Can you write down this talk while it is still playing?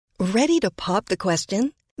Ready to pop the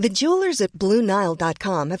question? The jewelers at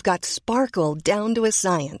BlueNile.com have got sparkle down to a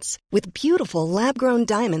science with beautiful lab-grown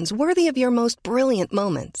diamonds worthy of your most brilliant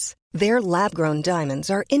moments. Their lab-grown diamonds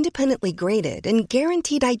are independently graded and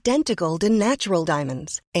guaranteed identical to natural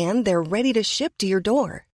diamonds, and they're ready to ship to your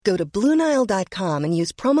door. Go to BlueNile.com and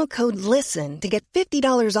use promo code LISTEN to get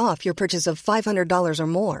 $50 off your purchase of $500 or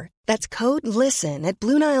more. That's code LISTEN at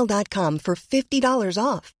BlueNile.com for $50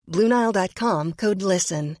 off. BlueNile.com, code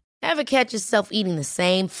LISTEN. Ever catch yourself eating the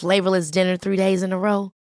same flavorless dinner 3 days in a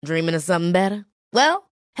row? Dreaming of something better?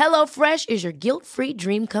 Well, HelloFresh is your guilt-free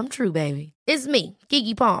dream come true, baby. It's me,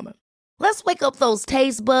 Keke Palmer. Let's wake up those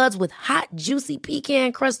taste buds with hot, juicy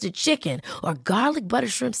pecan-crusted chicken or garlic butter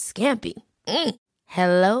shrimp scampi.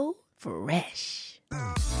 Hello Fresh.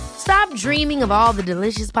 Stop dreaming of all the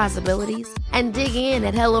delicious possibilities and dig in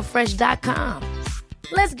at HelloFresh.com.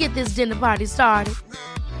 Let's get this dinner party started.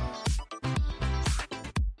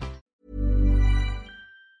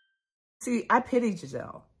 See, I pity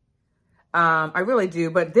Giselle. I really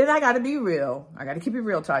do. But then I got to be real. I got to keep it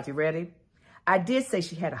real, Tati. Ready? I did say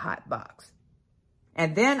she had a hot box.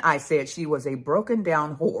 And then I said she was a broken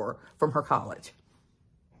down whore from her college.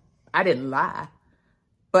 I didn't lie.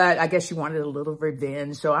 But I guess she wanted a little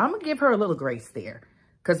revenge. So I'm going to give her a little grace there.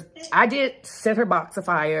 Because I did set her box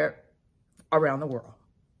afire around the world.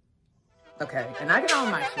 Okay. And I get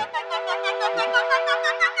on my shit.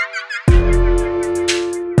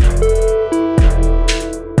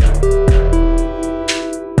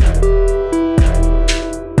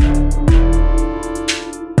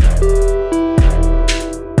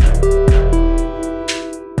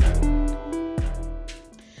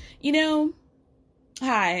 You know,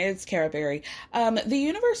 hi, it's Cara Berry. The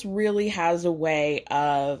universe really has a way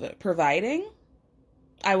of providing.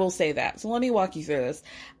 I will say that. So let me walk you through this.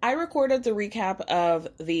 I recorded the recap of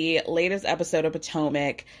the latest episode of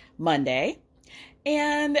Potomac Monday.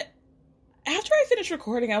 And after I finished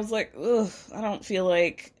recording, I was like, ugh, I don't feel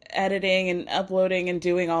like editing and uploading and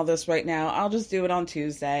doing all this right now. I'll just do it on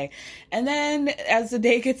Tuesday. And then as the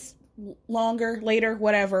day gets longer, later,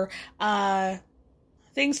 whatever,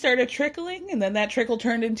 things started trickling, and then that trickle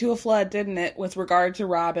turned into a flood, didn't it, with regard to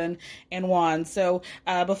Robin and Juan. So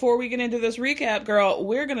before we get into this recap, girl,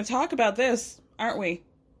 we're going to talk about this, aren't we?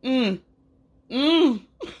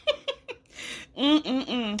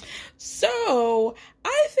 So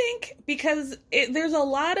I think because there's a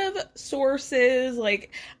lot of sources,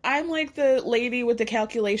 like I'm like the lady with the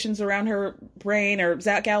calculations around her brain, or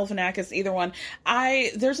Zach Galifianakis, either one.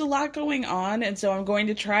 There's a lot going on, and so I'm going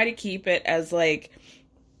to try to keep it as like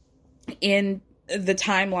in the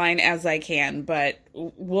timeline as I can, but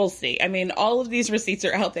we'll see. I mean, all of these receipts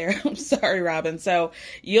are out there. I'm sorry, Robin. So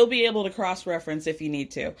you'll be able to cross-reference if you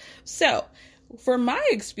need to. So for my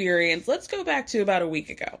experience, let's go back to about a week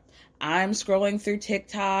ago. I'm scrolling through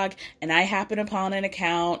TikTok and I happen upon an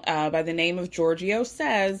account by the name of Giorgio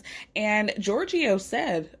Says, and Giorgio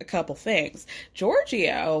said a couple things.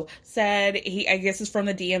 Giorgio said I guess is from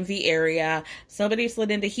the DMV area. Somebody slid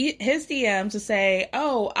into his DM to say,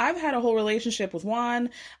 oh, I've had a whole relationship with Juan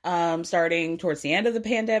starting towards the end of the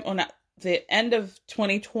pandemic, well, not the end of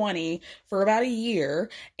 2020 for about a year,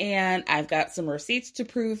 and I've got some receipts to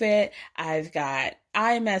prove it. I've got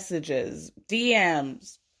iMessages,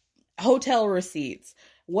 DMs, hotel receipts,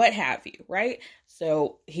 what have you, right?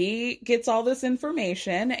 So he gets all this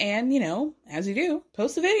information and, you know, as you do,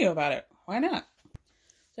 post a video about it. Why not?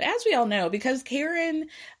 So as we all know, because Karen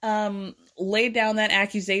laid down that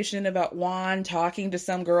accusation about Juan talking to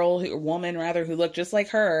some woman who looked just like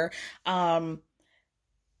her,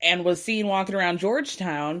 and was seen walking around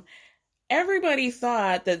Georgetown, everybody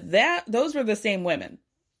thought that those were the same women.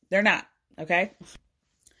 They're not, okay?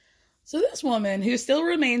 So this woman, who still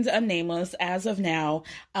remains unnameless as of now,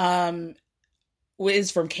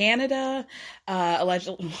 is from Canada,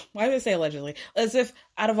 allegedly. Why did I say allegedly? As if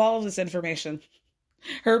out of all of this information,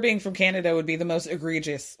 her being from Canada would be the most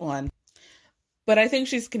egregious one. But I think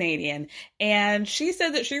she's Canadian. And she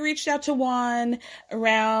said that she reached out to Juan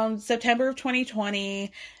around September of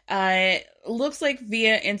 2020. Looks like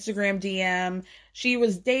via Instagram DM. She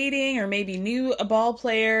was dating or maybe knew a ball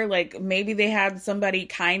player. Like maybe they had somebody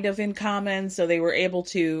kind of in common. So they were able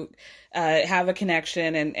to have a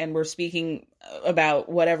connection and were speaking about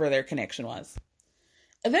whatever their connection was.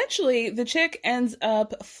 Eventually, the chick ends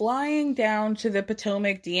up flying down to the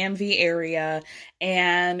Potomac DMV area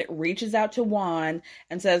and reaches out to Juan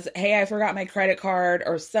and says, hey, I forgot my credit card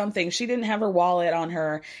or something. She didn't have her wallet on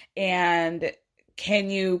her. And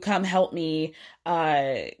can you come help me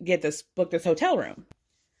book this hotel room?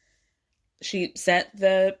 She sent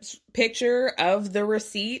the picture of the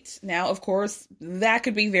receipt. Now, of course, that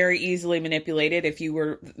could be very easily manipulated if you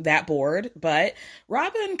were that bored, but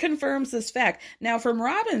Robin confirms this fact. Now, from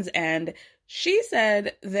Robin's end, she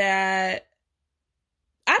said that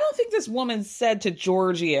I don't think this woman said to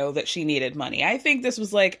Giorgio that she needed money. I think this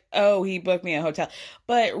was like, oh, he booked me a hotel.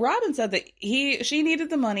 But Robin said that she needed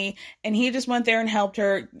the money and he just went there and helped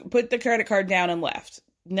her, put the credit card down and left.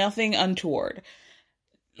 Nothing untoward.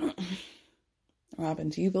 Robin,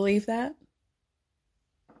 do you believe that?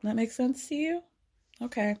 That makes sense to you?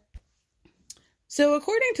 Okay. So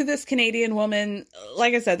according to this Canadian woman,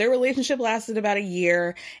 like I said, their relationship lasted about a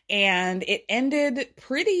year and it ended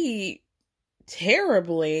pretty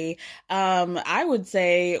terribly. I would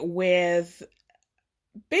say with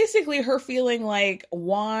basically her feeling like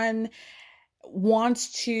Juan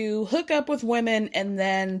wants to hook up with women and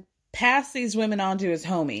then pass these women on to his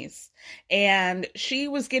homies. And she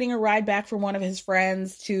was getting a ride back from one of his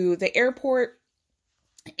friends to the airport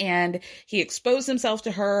and he exposed himself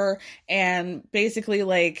to her and basically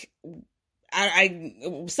like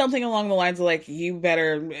I something along the lines of like, you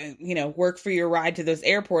better, work for your ride to this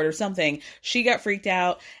airport or something. She got freaked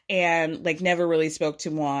out and like never really spoke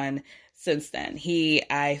to Juan since then. He,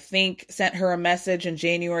 I think, sent her a message in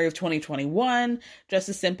January of 2021, just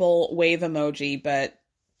a simple wave emoji, but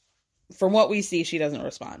from what we see, she doesn't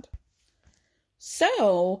respond.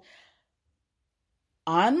 So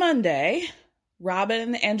on Monday,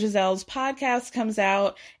 Robin and Giselle's podcast comes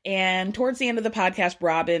out, and towards the end of the podcast,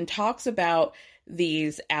 Robin talks about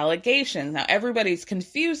these allegations. Now, everybody's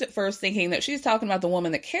confused at first, thinking that she's talking about the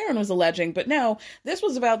woman that Karen was alleging, but no, this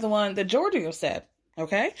was about the one that Giorgio said,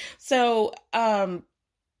 okay? So,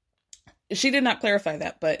 she did not clarify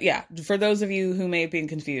that, but yeah, for those of you who may have been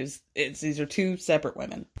confused, these are two separate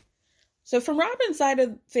women. So from Robin's side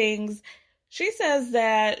of things, she says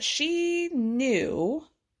that she knew.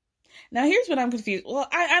 Now, here's what I'm confused. Well,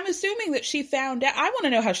 I'm assuming that she found out. I want to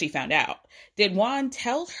know how she found out. Did Juan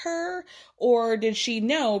tell her, or did she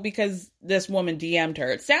know because this woman DM'd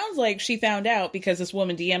her? It sounds like she found out because this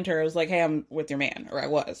woman DM'd her. It was like, hey, I'm with your man, or I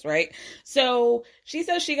was, right? So she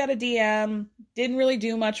says she got a DM, didn't really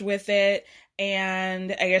do much with it,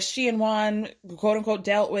 and I guess she and Juan, quote unquote,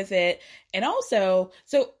 dealt with it. And also,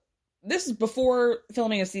 so this is before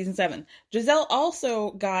filming of season 7. Giselle also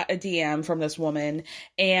got a DM from this woman,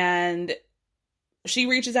 and she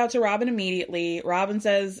reaches out to Robin immediately. Robin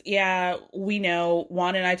says, yeah, we know.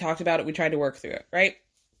 Juan and I talked about it. We tried to work through it, right?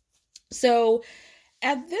 So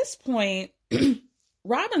at this point,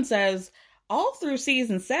 Robin says, all through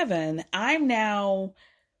season 7, I'm now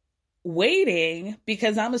waiting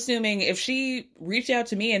because I'm assuming if she reached out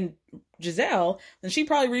to me and Giselle, then she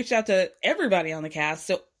probably reached out to everybody on the cast.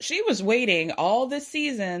 So she was waiting all this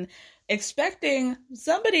season, expecting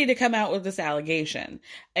somebody to come out with this allegation.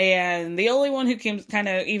 And the only one who kind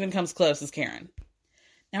of even comes close is Karen.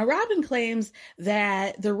 Now, Robin claims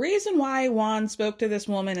that the reason why Juan spoke to this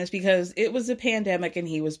woman is because it was a pandemic and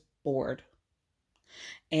he was bored.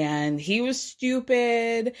 And he was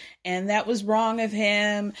stupid, and that was wrong of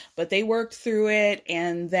him, but they worked through it,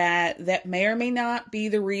 and that may or may not be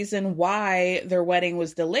the reason why their wedding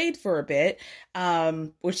was delayed for a bit,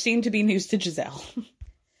 which seemed to be news to Giselle.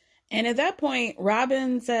 And at that point,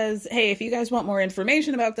 Robin says, hey, if you guys want more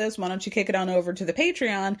information about this, why don't you kick it on over to the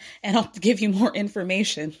Patreon, and I'll give you more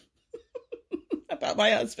information about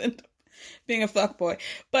my husband being a fuckboy.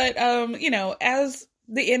 But, as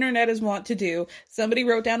the internet is wont to do, somebody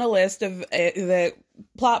wrote down a list of the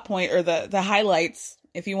plot point or the highlights,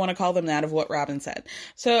 if you want to call them that, of what Robin said.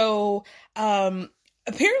 So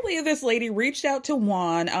apparently this lady reached out to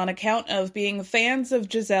Juan on account of being fans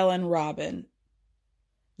of Giselle and Robin.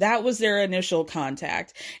 That was their initial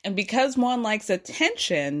contact. And because Juan likes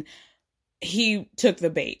attention, he took the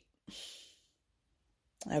bait.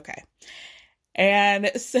 Okay.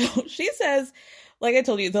 And so she says, like I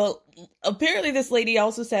told you, apparently this lady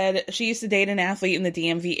also said she used to date an athlete in the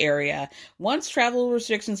DMV area. Once travel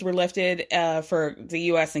restrictions were lifted for the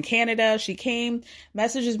US and Canada, she came,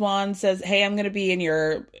 messages Juan, says, hey, I'm going to be in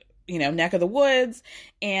your, neck of the woods.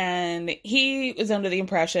 And he was under the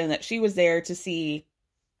impression that she was there to see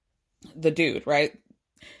the dude, right?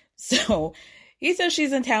 So he says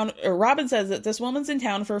she's in town, or Robin says that this woman's in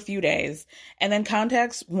town for a few days, and then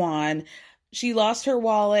contacts Juan. She lost her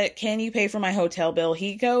wallet. Can you pay for my hotel bill?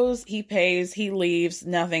 He goes, he pays, he leaves,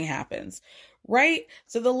 nothing happens. Right?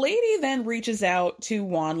 So the lady then reaches out to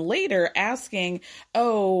Juan later asking,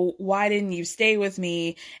 oh, why didn't you stay with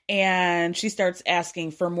me? And she starts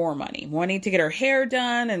asking for more money, wanting to get her hair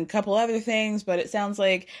done and a couple other things. But it sounds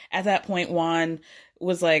like at that point, Juan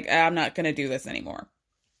was like, I'm not going to do this anymore.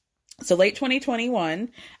 So late 2021,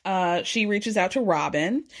 she reaches out to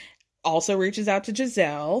Robin, also reaches out to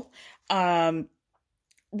Giselle.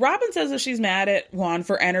 Robin says that she's mad at Juan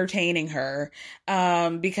for entertaining her,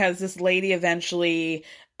 because this lady eventually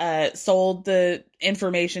sold the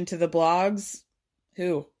information to the blogs.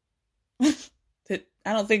 Who?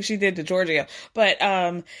 I don't think she did to Giorgio, but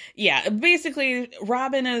yeah, basically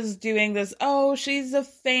Robin is doing this, oh, she's a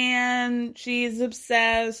fan, she's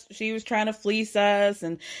obsessed, she was trying to fleece us,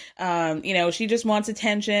 and you know, she just wants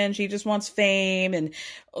attention, she just wants fame, and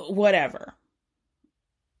whatever.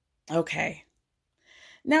 Okay.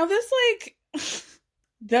 Now this, like,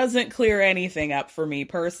 doesn't clear anything up for me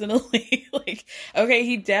personally. Like, okay,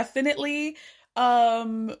 he definitely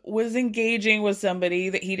was engaging with somebody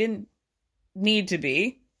that he didn't need to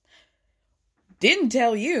be. Didn't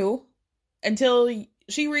tell you until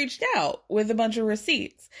she reached out with a bunch of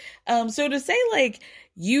receipts. So to say, like,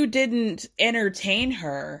 you didn't entertain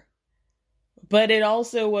her, but it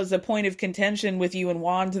also was a point of contention with you and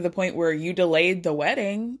Juan to the point where you delayed the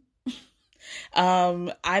wedding.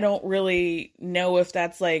 I don't really know if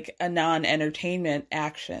that's like a non-entertainment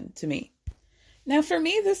action to me. Now, for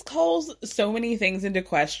me, this calls so many things into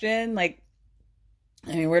question. Like,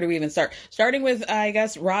 I mean, where do we even start? Starting with, I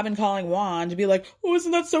guess, Robin calling Juan to be like, oh,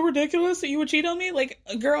 isn't that so ridiculous that you would cheat on me? Like,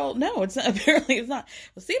 girl, no, it's not. Apparently it's not.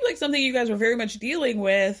 It seems like something you guys were very much dealing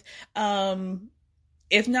with.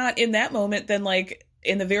 If not in that moment, then like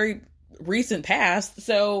in the very recent past.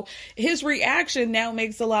 So his reaction now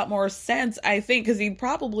makes a lot more sense, I think, because he'd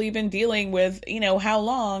probably been dealing with, you know, how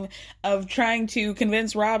long of trying to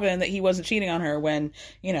convince Robin that he wasn't cheating on her when,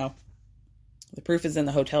 you know, the proof is in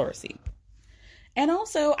the hotel receipt. And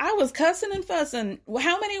also, I was cussing and fussing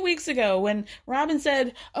how many weeks ago when Robin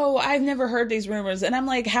said, oh, I've never heard these rumors. And I'm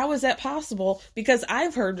like, how is that possible? Because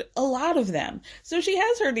I've heard a lot of them. So she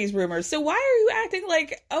has heard these rumors. So why are you acting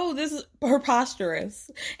like, oh, this is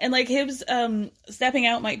preposterous? And like his stepping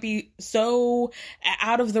out might be so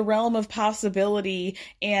out of the realm of possibility.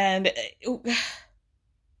 And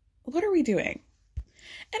what are we doing?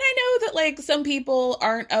 And I know that, like, some people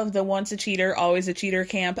aren't of the once a cheater, always a cheater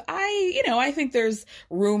camp. I think there's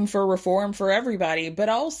room for reform for everybody. But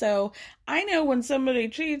also, I know when somebody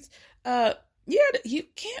cheats, you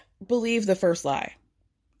can't believe the first lie.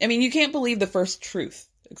 I mean, you can't believe the first truth.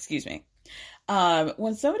 Excuse me.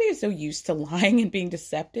 When somebody is so used to lying and being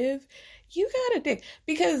deceptive, you gotta dig.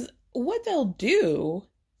 Because what they'll do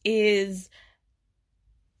is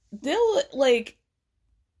they'll, like,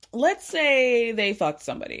 let's say they fucked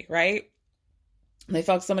somebody, right? They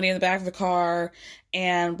fucked somebody in the back of the car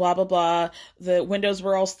and blah, blah, blah. The windows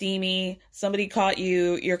were all steamy. Somebody caught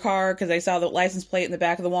your car because they saw the license plate in the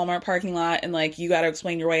back of the Walmart parking lot and like, you got to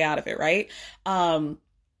explain your way out of it, right?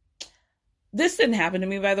 This didn't happen to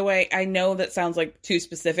me, by the way. I know that sounds like too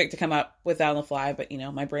specific to come up with on the fly, but you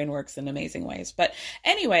know, my brain works in amazing ways. But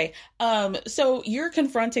anyway, so you're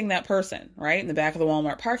confronting that person, right? In the back of the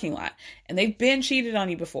Walmart parking lot, and they've been cheated on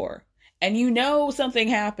you before, and you know something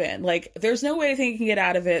happened. Like, there's no way to think you can get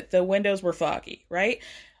out of it. The windows were foggy, right?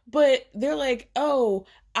 But they're like, oh,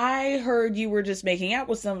 I heard you were just making out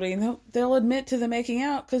with somebody, and they'll admit to the making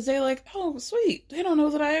out because they're like, oh, sweet. They don't know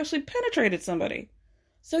that I actually penetrated somebody.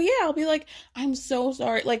 So yeah, I'll be like, I'm so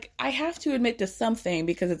sorry. Like, I have to admit to something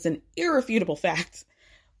because it's an irrefutable fact.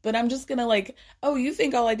 But I'm just going to like, oh, you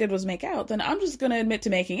think all I did was make out? Then I'm just going to admit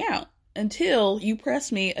to making out until you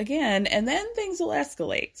press me again, and then things will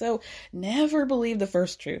escalate. So never believe the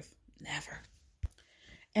first truth. Never.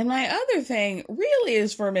 And my other thing really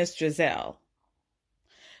is for Miss Giselle.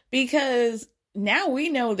 Because now we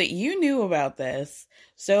know that you knew about this.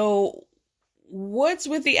 So what's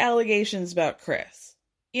with the allegations about Chris?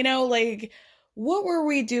 You know, like, what were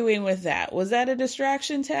we doing with that? Was that a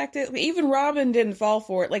distraction tactic? Even Robin didn't fall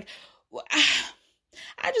for it. Like,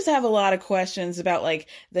 I just have a lot of questions about, like,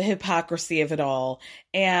 the hypocrisy of it all.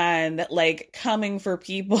 And, like, coming for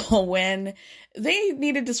people when they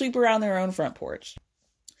needed to sweep around their own front porch.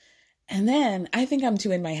 And then, I think I'm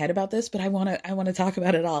too in my head about this, but I want to talk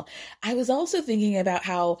about it all. I was also thinking about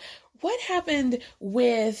what happened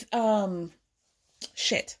with, I'm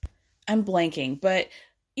blanking, but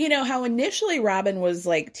you know how initially Robin was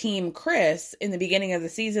like team Chris in the beginning of the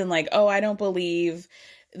season, like, oh, I don't believe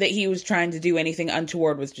that he was trying to do anything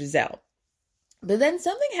untoward with Giselle. But then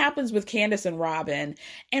something happens with Candace and Robin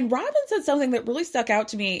said something that really stuck out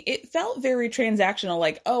to me. It felt very transactional,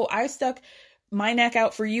 like, oh, I stuck my neck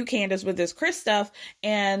out for you, Candace, with this Chris stuff,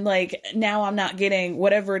 and like now I'm not getting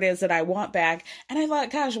whatever it is that I want back. And I thought,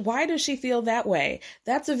 gosh, why does she feel that way?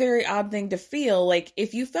 That's a very odd thing to feel. Like,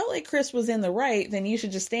 if you felt like Chris was in the right, then you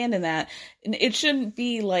should just stand in that. And it shouldn't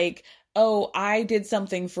be like, oh, I did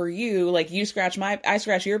something for you, like I scratch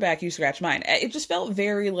your back, you scratch mine. It just felt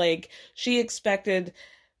very like she expected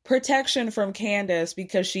protection from Candace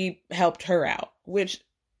because she helped her out, which,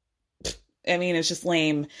 I mean, it's just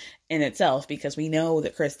lame in itself because we know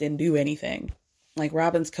that Chris didn't do anything. Like,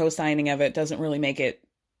 Robin's co-signing of it doesn't really make it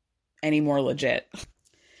any more legit.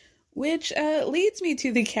 Which leads me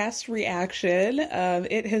to the cast reaction.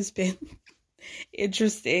 It has been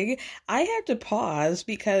interesting. I had to pause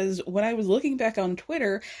because when I was looking back on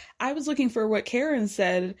Twitter, I was looking for what Karen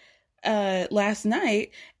said last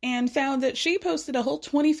night and found that she posted a whole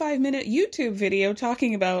 25-minute YouTube video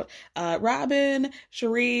talking about Robin,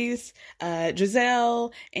 Charrisse,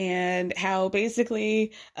 Gizelle, and how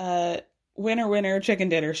basically winner, chicken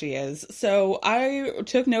dinner she is. So I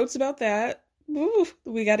took notes about that. Ooh,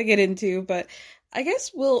 we got to get into, but I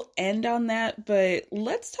guess we'll end on that. But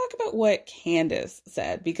let's talk about what Candace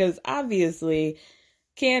said, because obviously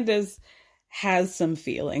Candace has some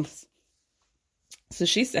feelings. So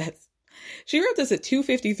she says, she wrote this at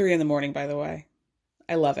 2:53 in the morning, by the way.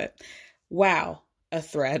 I love it. Wow, a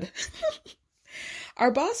thread. Our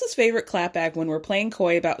boss's favorite clapback when we're playing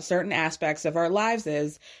coy about certain aspects of our lives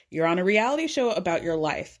is, you're on a reality show about your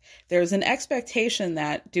life. There's an expectation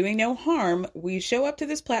that, doing no harm, we show up to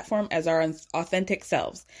this platform as our authentic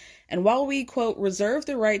selves. And while we, quote, reserve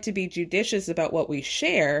the right to be judicious about what we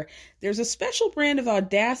share, there's a special brand of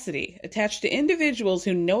audacity attached to individuals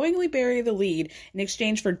who knowingly bury the lead in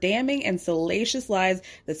exchange for damning and salacious lies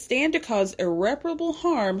that stand to cause irreparable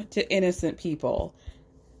harm to innocent people.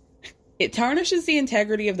 It tarnishes the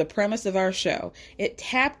integrity of the premise of our show. It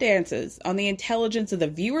tap dances on the intelligence of the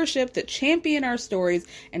viewership that champion our stories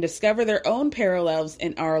and discover their own parallels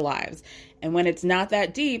in our lives. And when it's not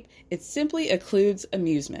that deep, it simply occludes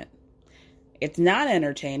amusement. It's not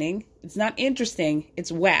entertaining. It's not interesting.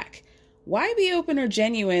 It's whack. Why be open or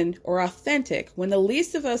genuine or authentic when the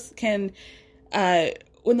least of us can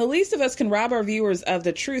rob our viewers of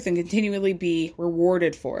the truth and continually be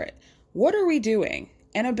rewarded for it? What are we doing?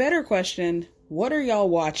 And a better question, what are y'all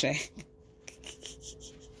watching?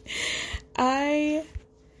 I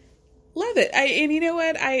love it. And you know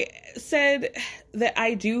what? I said that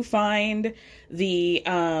I do find the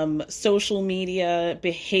social media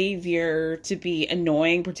behavior to be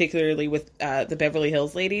annoying, particularly with the Beverly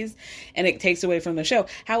Hills ladies, and it takes away from the show.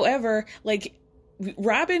 However, like,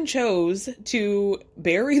 Robin chose to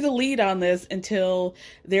bury the lead on this until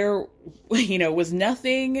there, was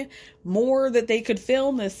nothing more that they could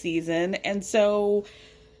film this season. And so,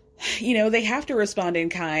 they have to respond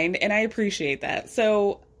in kind, and I appreciate that.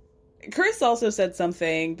 So Chris also said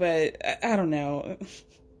something, but I don't know.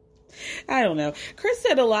 Chris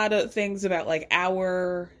said a lot of things about like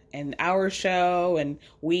our show and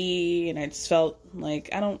and I just felt like,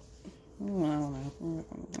 I don't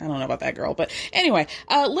know about that girl, but anyway,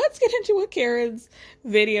 let's get into what Karen's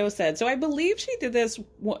video said. So I believe she did this.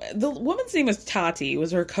 The woman's name is Tati,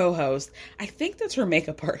 was her co-host. I think that's her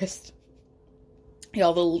makeup artist.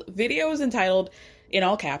 Y'all, the video is entitled, in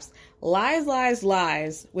all caps, Lies, Lies,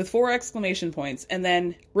 Lies, with 4 exclamation points, and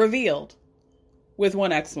then revealed with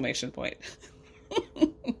 1 exclamation point.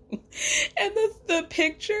 And the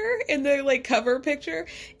picture in the like cover picture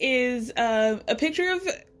is a picture of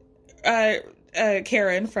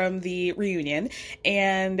Karen from the reunion,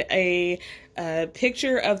 and a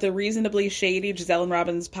picture of the Reasonably Shady Gizelle and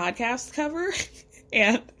Robin's podcast cover,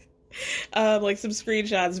 and like some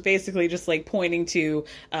screenshots basically just like pointing to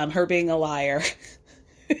her being a liar.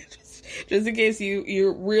 just in case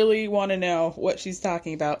you really want to know what she's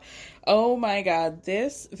talking about. Oh my god,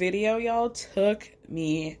 this video, y'all, took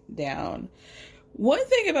me down. One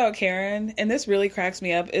thing about Karen, and this really cracks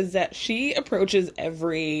me up, is that she approaches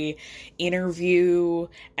every interview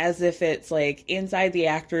as if it's like inside the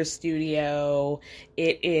actor's studio.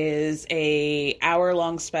 It is a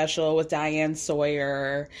hour-long special with Diane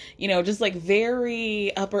Sawyer, just like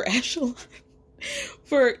very upper echelon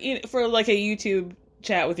for like a YouTube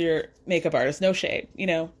chat with your makeup artist. No shade,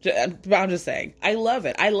 I'm just saying. I love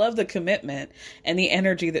it. I love the commitment and the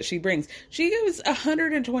energy that she brings. She goes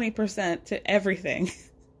 120% to everything.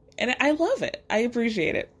 And I love it. I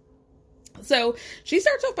appreciate it. So she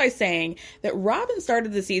starts off by saying that Robin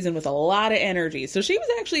started the season with a lot of energy. So she was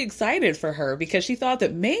actually excited for her because she thought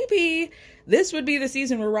that maybe this would be the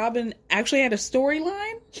season where Robin actually had a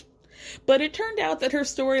storyline. But it turned out that her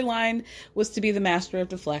storyline was to be the master of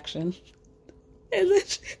deflection. And then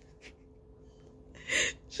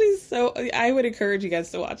she's so, I would encourage you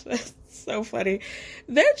guys to watch this. It's so funny.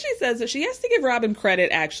 Then she says that she has to give Robin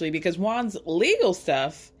credit, actually, because Juan's legal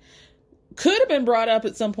stuff could have been brought up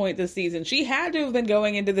at some point this season. She had to have been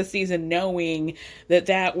going into the season knowing that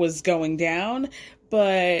that was going down,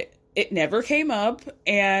 but it never came up.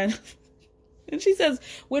 And she says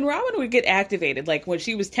when Robin would get activated, like when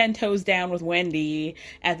she was 10 toes down with Wendy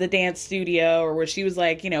at the dance studio, or where she was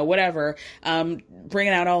like, whatever,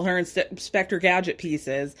 bringing out all her Inspector Gadget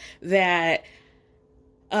pieces, that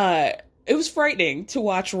it was frightening to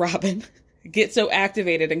watch Robin get so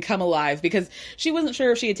activated and come alive, because she wasn't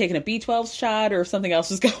sure if she had taken a B12 shot or if something else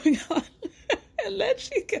was going on. And then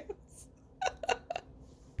she goes.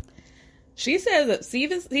 She says that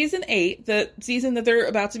season 8, the season that they're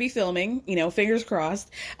about to be filming, fingers crossed,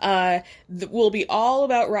 will be all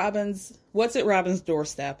about what's at Robin's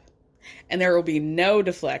doorstep. And there will be no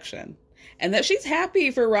deflection. And that she's happy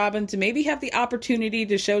for Robin to maybe have the opportunity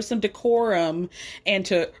to show some decorum and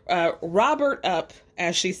to Robert up,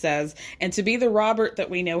 as she says, and to be the Robert that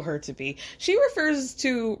we know her to be. She refers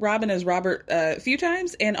to Robin as Robert a few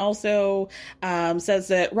times, and also says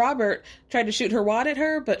that Robert tried to shoot her wad at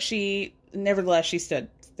her, but nevertheless, she stood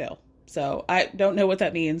still. So I don't know what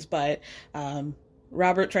that means, but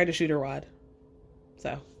Robert tried to shoot her wad.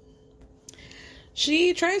 So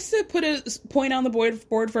she tries to put a point on the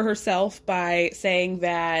board for herself by saying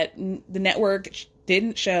that the network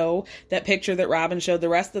didn't show that picture that Robin showed the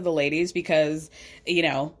rest of the ladies because,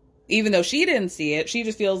 even though she didn't see it, she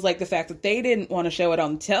just feels like the fact that they didn't want to show it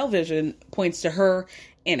on television points to her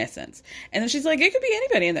innocence. And then she's like, it could be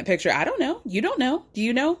anybody in that picture. I don't know. You don't know. Do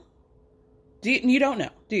you know? You don't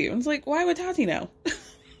know, do you? And it's like, why would Tati know?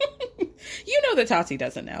 You know that Tati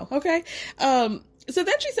doesn't know, okay? So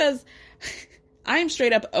then she says, I am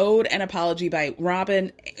straight up owed an apology by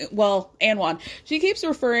Robin, and Juan. She keeps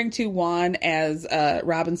referring to Juan as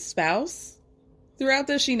Robin's spouse. Throughout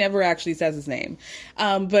this, she never actually says his name.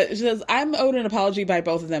 But she says, I'm owed an apology by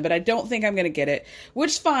both of them, but I don't think I'm going to get it,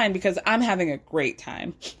 which is fine because I'm having a great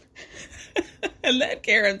time. And then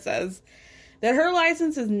Karen says that her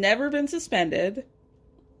license has never been suspended,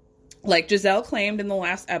 like Giselle claimed in the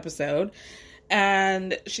last episode.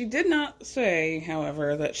 And she did not say,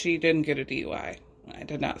 however, that she didn't get a DUI. I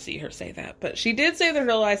did not see her say that. But she did say that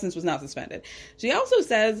her license was not suspended. She also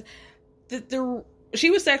says that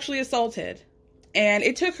she was sexually assaulted. And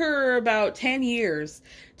it took her about 10 years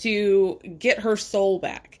to get her soul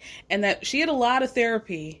back. And that she had a lot of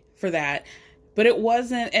therapy for that. But it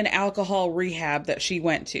wasn't an alcohol rehab that she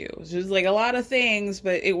went to. It was like a lot of things,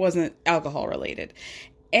 but it wasn't alcohol related.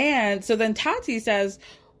 And so then Tati says,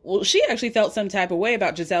 well, she actually felt some type of way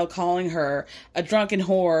about Giselle calling her a drunken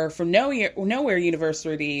whore from Nowhere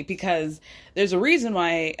University, because there's a reason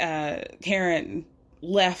why Karen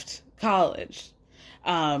left college.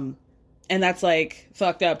 And that's like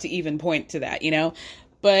fucked up to even point to that,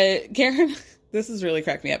 But Karen, this has really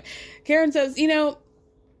cracked me up. Karen says,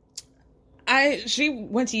 she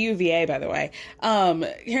went to UVA, by the way.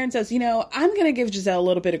 Karen says, I'm going to give Giselle a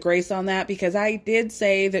little bit of grace on that, because I did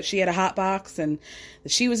say that she had a hot box and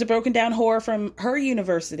that she was a broken down whore from her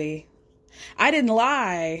university. I didn't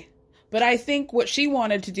lie, but I think what she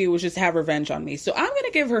wanted to do was just have revenge on me. So I'm going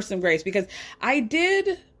to give her some grace, because I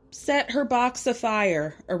did set her box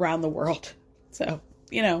afire around the world. So,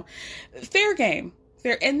 fair game.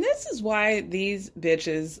 Fair. And this is why these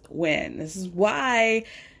bitches win. This is why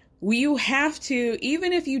you have to,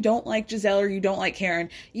 even if you don't like Giselle or you don't like Karen,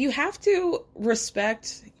 you have to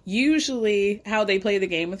respect usually how they play the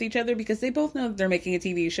game with each other, because they both know that they're making a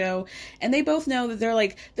TV show, and they both know that they're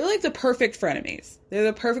like the perfect frenemies. They're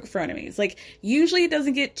the perfect frenemies. Like, usually it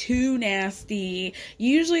doesn't get too nasty.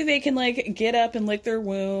 Usually they can like get up and lick their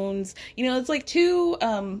wounds. It's like two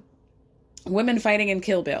women fighting in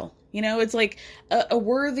Kill Bill. It's like a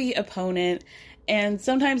worthy opponent, and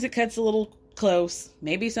sometimes it cuts a little close.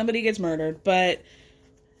 Maybe somebody gets murdered, but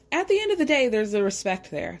at the end of the day, there's a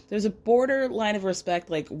respect there. There's a borderline of respect,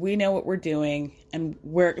 like we know what we're doing, and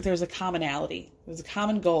there's a commonality. There's a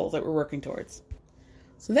common goal that we're working towards.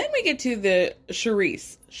 So then we get to the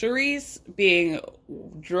Charisse. Charisse being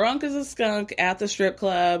drunk as a skunk at the strip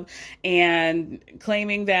club and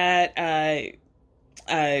claiming that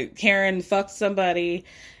Karen fucked somebody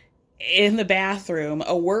in the bathroom,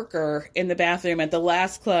 a worker in the bathroom at the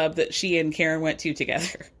last club that she and Karen went to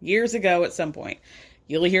together years ago at some point.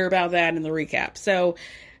 You'll hear about that in the recap. So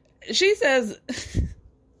she says,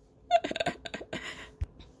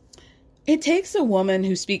 it takes a woman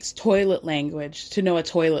who speaks toilet language to know a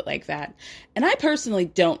toilet like that. And I personally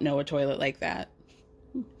don't know a toilet like that.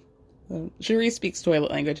 Cherise speaks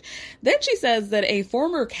toilet language. Then she says that a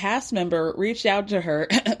former cast member reached out to her,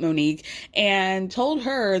 Monique, and told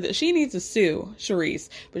her that she needs to sue Cherise,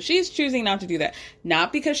 but she's choosing not to do that.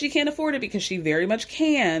 Not because she can't afford it, because she very much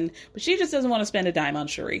can, but she just doesn't want to spend a dime on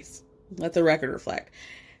Cherise. Let the record reflect.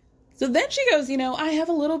 So then she goes, I have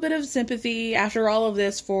a little bit of sympathy after all of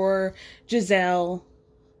this for Giselle.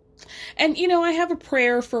 And, I have a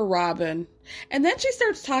prayer for Robin. And then she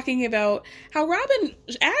starts talking about how Robin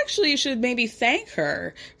actually should maybe thank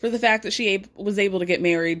her for the fact that she was able to get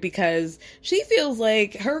married, because she feels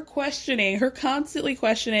like her constantly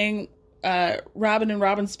questioning Robin and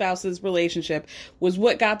Robin's spouse's relationship was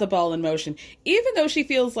what got the ball in motion, even though she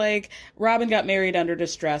feels like Robin got married under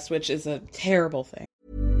distress, which is a terrible thing.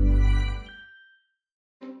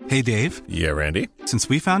 Hey, Dave. Yeah, Randy. Since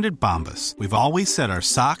we founded Bombas, we've always said our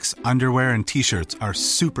socks, underwear, and T-shirts are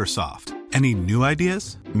super soft. Any new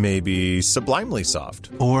ideas? Maybe sublimely soft.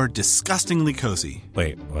 Or disgustingly cozy.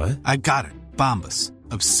 Wait, what? I got it. Bombas.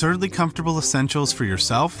 Absurdly comfortable essentials for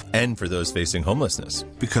yourself and for those facing homelessness.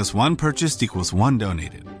 Because one purchased equals one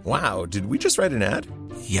donated. Wow, did we just write an ad?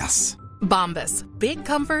 Yes. Bombas. Big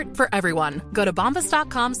comfort for everyone. Go to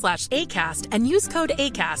bombas.com/ACAST and use code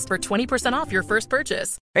ACAST for 20% off your first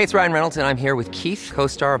purchase. Hey, it's Ryan Reynolds, and I'm here with Keith,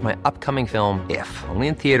 co-star of my upcoming film, If, only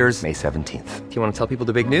in theaters May 17th. Do you want to tell people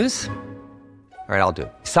the big news? All right, I'll do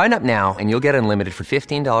it. Sign up now and you'll get unlimited for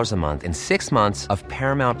 $15 a month and 6 months of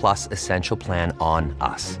Paramount Plus Essential Plan on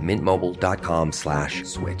us.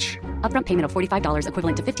 MintMobile.com/switch. Upfront payment of $45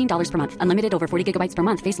 equivalent to $15 per month. Unlimited over 40 gigabytes per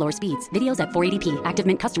month. Face lower speeds. Videos at 480p. Active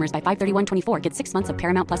Mint customers by 531.24 get 6 months of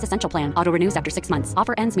Paramount Plus Essential Plan. Auto renews after 6 months.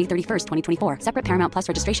 Offer ends May 31st, 2024. Separate Paramount Plus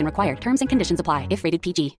registration required. Terms and conditions apply if rated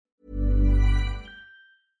PG.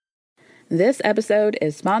 This episode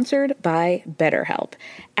is sponsored by BetterHelp.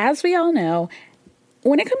 As we all know,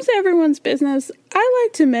 when it comes to everyone's business, I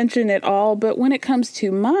like to mention it all, but when it comes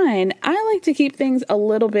to mine, I like to keep things a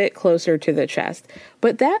little bit closer to the chest.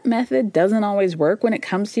 But that method doesn't always work when it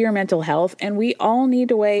comes to your mental health, and we all need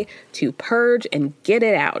a way to purge and get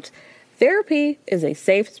it out. Therapy is a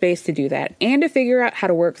safe space to do that and to figure out how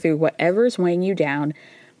to work through whatever's weighing you down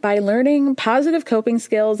by learning positive coping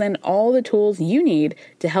skills and all the tools you need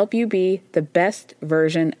to help you be the best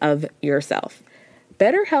version of yourself.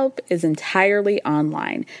 BetterHelp is entirely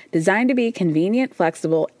online, designed to be convenient,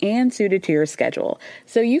 flexible, and suited to your schedule.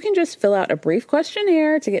 So you can just fill out a brief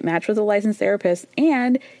questionnaire to get matched with a licensed therapist,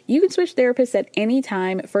 and you can switch therapists at any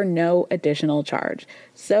time for no additional charge.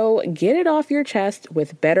 So get it off your chest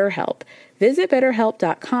with BetterHelp. Visit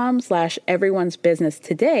BetterHelp.com/everyone'sbusiness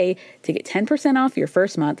today to get 10% off your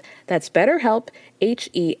first month. That's BetterHelp,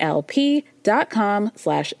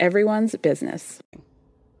 HELP.com/everyone'sbusiness.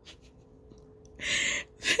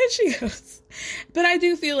 She goes, but I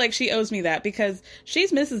do feel like she owes me that because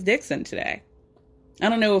she's Mrs. Dixon today. I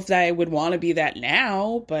don't know if I would want to be that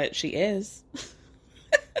now, but she is.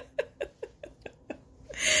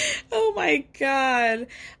 Oh my God.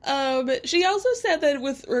 She also said that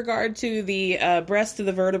with regard to the breast to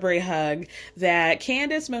the vertebrae hug, that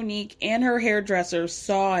Candace, Monique, and her hairdresser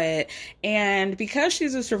saw it. And because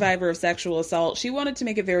she's a survivor of sexual assault, she wanted to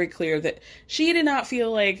make it very clear that she did not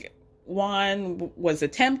feel like Juan was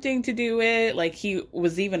attempting to do it, like he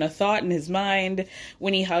was even a thought in his mind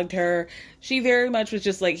when he hugged her. She very much was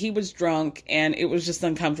just like, he was drunk and it was just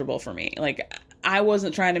uncomfortable for me. Like, I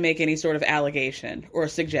wasn't trying to make any sort of allegation or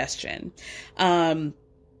suggestion.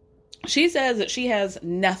 She says that she has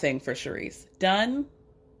nothing for Cherise. Done.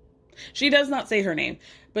 She does not say her name,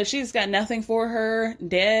 but she's got nothing for her.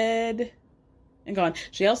 Dead and gone.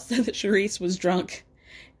 She also said that Cherise was drunk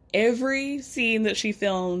every scene that she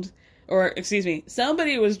filmed. Or, excuse me,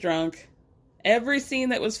 somebody was drunk every scene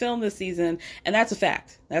that was filmed this season, and that's a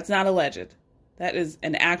fact. That's not alleged. That is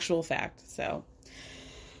an actual fact. So,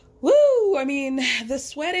 woo! I mean, the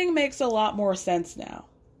sweating makes a lot more sense now,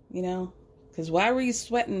 you know? Because why were you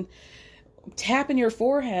sweating, tapping your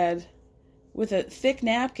forehead with a thick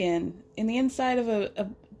napkin in the inside of a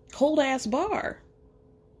cold-ass bar?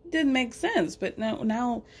 It didn't make sense, but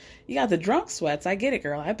now you got the drunk sweats. I get it,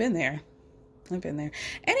 girl. I've been there.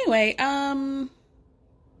 Anyway, yeah.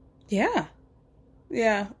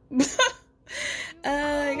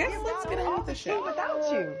 I guess let's get on with the show.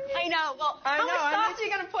 Without you. I know. Well, how much sauce are you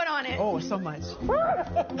going to put on it? Oh, so much.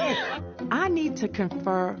 I need to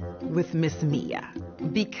confer with Miss Mia,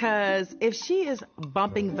 because if she is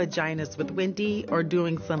bumping vaginas with Wendy or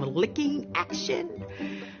doing some licking action,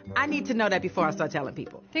 I need to know that before I start telling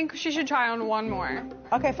people. I think she should try on one more.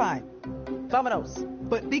 Okay, fine. Vamonos.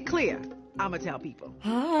 But be clear. I'm gonna tell people.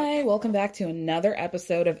 Hi, welcome back to another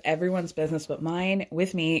episode of Everyone's Business But Mine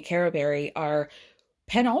with me, Cara Berry, our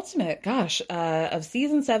penultimate, of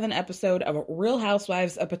season 7 episode of Real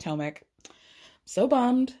Housewives of Potomac. So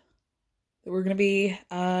bummed that we're going to be,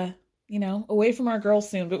 away from our girls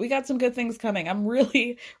soon, but we got some good things coming. I'm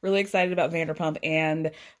really, really excited about Vanderpump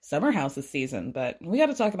and Summer House this season, but we got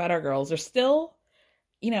to talk about our girls. They're still,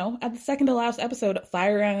 at the second to last episode,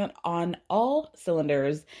 firing on all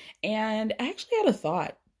cylinders. And I actually had a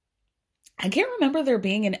thought. I can't remember there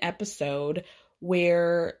being an episode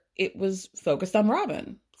where it was focused on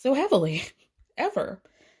Robin so heavily, ever,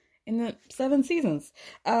 in the 7 seasons.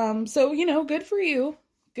 So, good for you.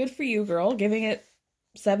 Good for you, girl, giving it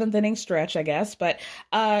 7th inning stretch, I guess. But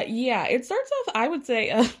it starts off, I would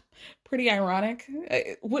say, pretty ironic.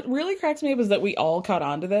 What really cracks me up is that we all caught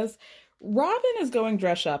on to this. Robin is going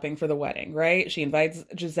dress shopping for the wedding, right? She invites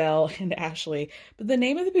Giselle and Ashley, but the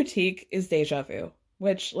name of the boutique is Deja Vu,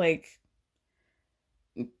 which, let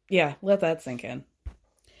that sink in.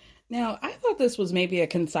 Now, I thought this was maybe a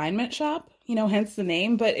consignment shop, hence the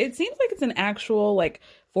name, but it seems like it's an actual,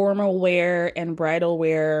 formal wear and bridal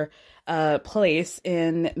wear place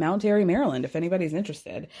in Mount Airy, Maryland, if anybody's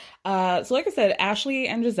interested. So like I said, Ashley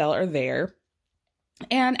and Giselle are there.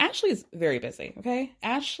 And Ashley's very busy, okay?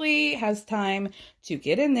 Ashley has time to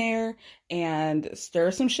get in there and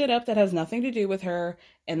stir some shit up that has nothing to do with her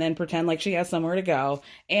and then pretend like she has somewhere to go.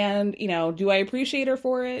 And, do I appreciate her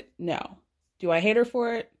for it? No. Do I hate her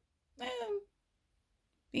for it?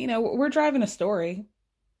 We're driving a story.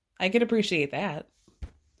 I could appreciate that.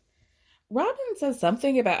 Robin says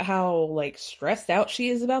something about how, stressed out she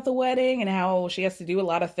is about the wedding and how she has to do a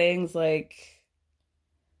lot of things,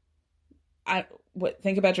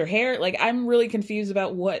 think about your hair? I'm really confused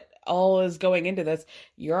about what all is going into this.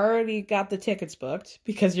 You already got the tickets booked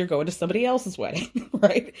because you're going to somebody else's wedding,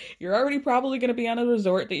 right? You're already probably going to be on a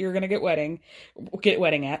resort that you're going to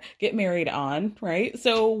get married on, right?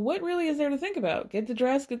 So what really is there to think about? Get the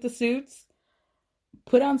dress, get the suits,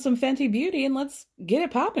 put on some Fenty Beauty, and let's get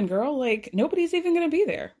it popping, girl. Nobody's even going to be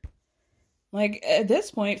there. At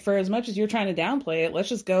this point, for as much as you're trying to downplay it, let's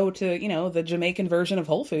just go to, the Jamaican version of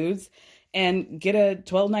Whole Foods and get a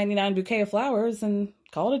 $12.99 bouquet of flowers and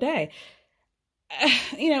call it a day.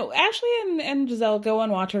 Ashley and Giselle go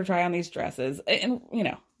and watch her try on these dresses. And,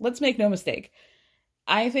 let's make no mistake.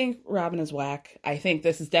 I think Robin is whack. I think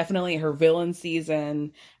this is definitely her villain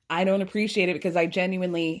season. I don't appreciate it because I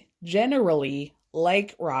generally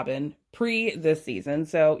like Robin pre this season.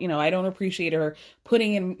 So, I don't appreciate her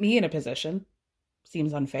putting me in a position.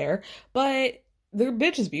 Seems unfair. But the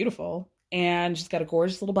bitch is beautiful. And she's got a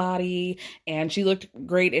gorgeous little body. And she looked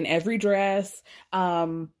great in every dress. I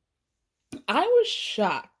was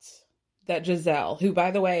shocked that Giselle, who,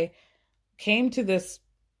 by the way, came to this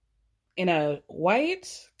in a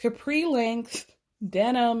white capri-length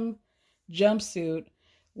denim jumpsuit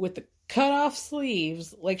with the cut-off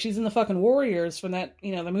sleeves, like she's in the fucking Warriors from that,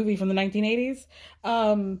 the movie from the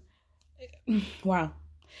 1980s. Wow.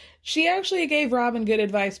 She actually gave Robin good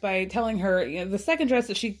advice by telling her, the second dress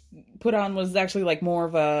that she put on was actually more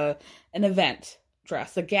of an event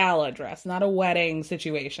dress, a gala dress, not a wedding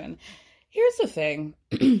situation. Here's the thing.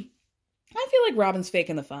 I feel like Robin's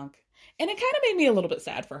faking the funk, and it kind of made me a little bit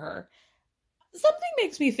sad for her. Something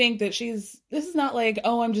makes me think that this is not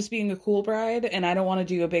I'm just being a cool bride and I don't want to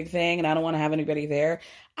do a big thing and I don't want to have anybody there.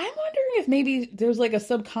 I'm wondering if maybe there's a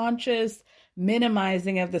subconscious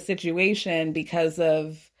minimizing of the situation because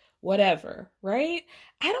of whatever, right?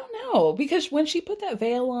 I don't know, because when she put that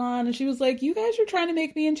veil on and she was like, you guys are trying to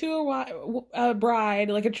make me into a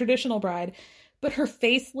bride, like a traditional bride, but her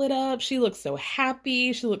face lit up. She looked so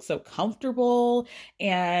happy. She looked so comfortable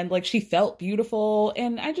and she felt beautiful.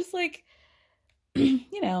 And I just even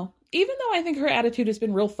though I think her attitude has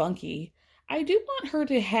been real funky, I do want her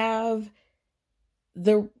to have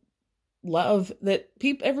the love that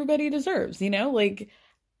everybody deserves,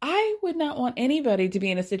 I would not want anybody to be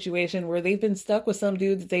in a situation where they've been stuck with some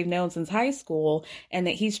dude that they've known since high school and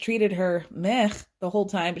that he's treated her meh the whole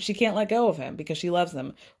time, but she can't let go of him because she loves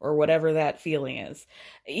him or whatever that feeling is.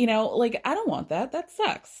 I don't want that. That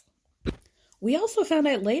sucks. We also found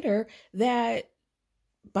out later that,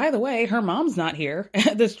 by the way, her mom's not here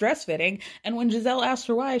at this dress fitting. And when Giselle asked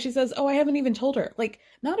her why, she says, I haven't even told her.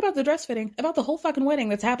 Not about the dress fitting, about the whole fucking wedding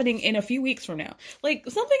that's happening in a few weeks from now.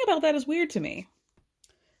 Something about that is weird to me.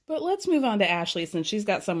 But let's move on to Ashley since she's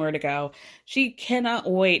got somewhere to go. She cannot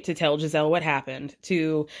wait to tell Giselle what happened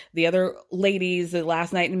to the other ladies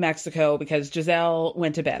last night in Mexico because Giselle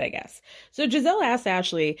went to bed, I guess. So Giselle asked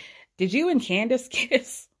Ashley, did you and Candace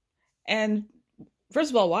kiss? And first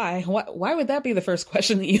of all, why? Why would that be the first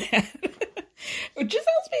question that you had?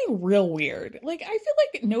 Giselle's being real weird. I feel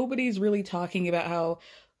like nobody's really talking about how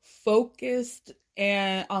focused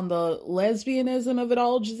and on the lesbianism of it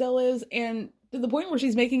all, Giselle is, and to the point where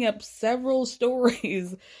she's making up several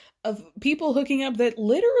stories of people hooking up that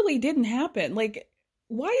literally didn't happen. Like,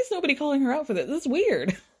 why is nobody calling her out for this? This is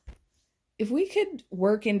weird. If we could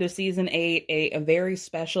work into season 8 a very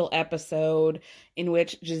special episode in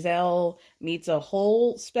which Giselle meets a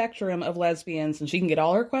whole spectrum of lesbians and she can get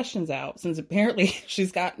all her questions out, since apparently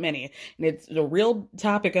she's got many and it's a real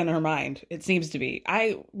topic on her mind, it seems to be.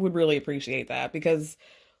 I would really appreciate that, because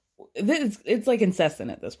it's like incessant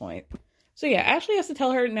at this point. So yeah, Ashley has to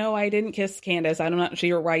tell her, no, I didn't kiss Candace. I'm not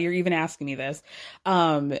sure why you're even asking me this.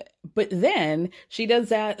 But then she does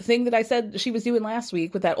that thing that I said she was doing last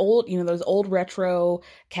week with that old, those old retro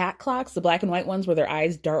cat clocks, the black and white ones where their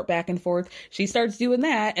eyes dart back and forth. She starts doing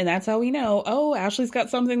that, and that's how we know, oh, Ashley's got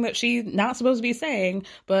something that she's not supposed to be saying,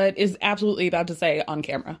 but is absolutely about to say on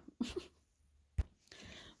camera.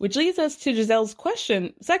 Which leads us to Giselle's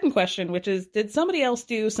second question, which is, did somebody else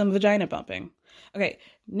do some vagina bumping? Okay,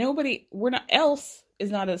 else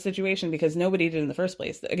is not a situation because nobody did in the first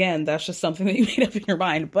place. Again, that's just something that you made up in your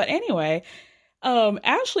mind. But anyway,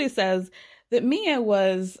 Ashley says that Mia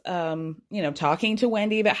was, talking to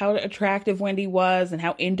Wendy about how attractive Wendy was and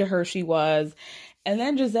how into her she was. And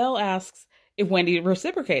then Giselle asks if Wendy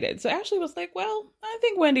reciprocated. So Ashley was like, well, I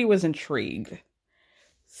think Wendy was intrigued.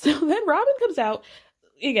 So then Robin comes out,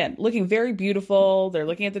 again, looking very beautiful. They're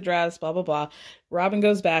looking at the dress, blah, blah, blah. Robin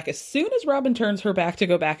goes back. As soon as Robin turns her back to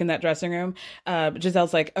go back in that dressing room,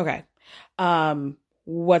 Giselle's like, okay,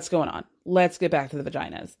 what's going on? Let's get back to the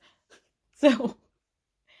vaginas. So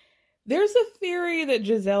there's a theory that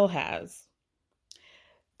Giselle has,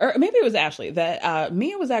 or maybe it was Ashley, that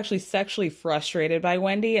Mia was actually sexually frustrated by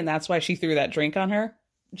Wendy, and that's why she threw that drink on her.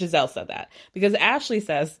 Giselle said that. Because Ashley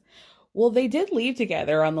says, well, they did leave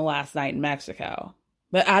together on the last night in Mexico.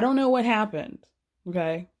 But I don't know what happened,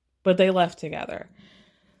 okay? But they left together.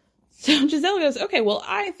 So Giselle goes, okay, well,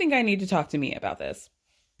 I think I need to talk to Mia about this.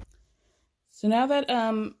 So now that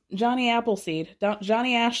Johnny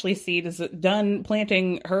Ashley Seed is done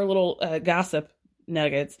planting her little gossip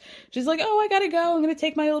nuggets, she's like, oh, I gotta go. I'm gonna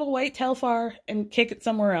take my little white Telfar and kick it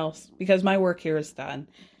somewhere else because my work here is done.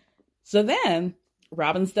 So then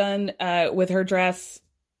Robin's done with her dress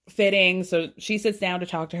fitting, so she sits down to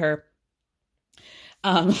talk to her.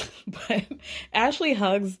 But Ashley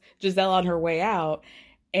hugs Giselle on her way out,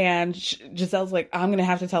 and Giselle's like, I'm going to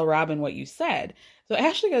have to tell Robin what you said. So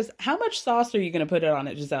Ashley goes, how much sauce are you going to put it on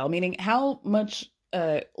it, Giselle? Meaning, how much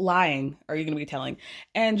lying are you going to be telling?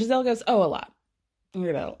 And Giselle goes, oh, a lot.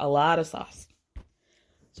 A lot of sauce.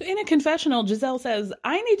 So in a confessional, Giselle says,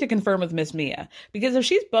 I need to confirm with Miss Mia, because if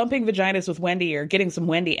she's bumping vaginas with Wendy or getting some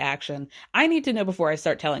Wendy action, I need to know before I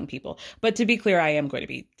start telling people. But to be clear, I am going to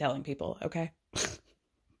be telling people, okay?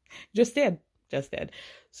 Just did.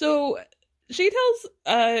 So she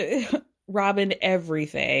tells Robin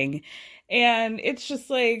everything, and it's just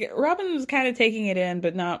like Robin's kind of taking it in,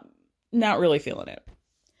 but not really feeling it.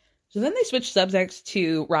 So then they switch subjects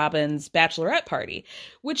to Robin's bachelorette party,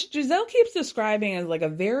 which Giselle keeps describing as like a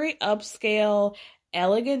very upscale,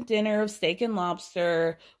 elegant dinner of steak and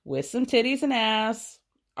lobster with some titties and ass.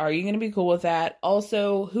 Are you going to be cool with that?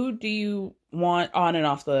 Also, who do you want on and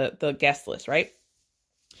off the guest list, right?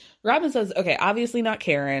 Robin says, okay, obviously not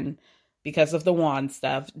Karen because of the wand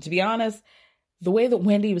stuff. To be honest, the way that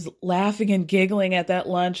Wendy was laughing and giggling at that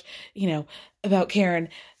lunch, about Karen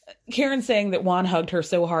saying that Juan hugged her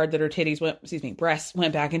so hard that her breasts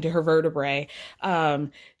went back into her vertebrae.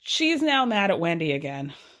 She's now mad at Wendy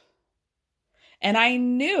again. And I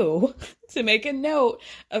knew to make a note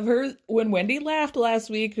of her when Wendy laughed last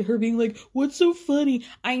week, her being like, what's so funny?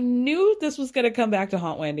 I knew this was going to come back to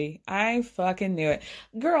haunt Wendy. I fucking knew it.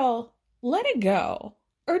 Girl, let it go.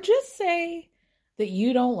 Or just say that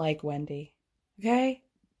you don't like Wendy. Okay?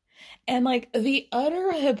 And like the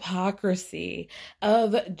utter hypocrisy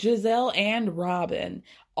of Giselle and Robin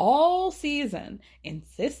all season,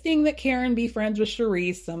 insisting that Karen be friends with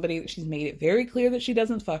Charisse, somebody that she's made it very clear that she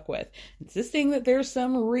doesn't fuck with, insisting that there's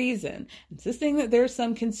some reason, insisting that there's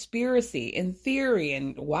some conspiracy in theory,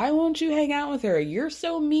 and why won't you hang out with her? You're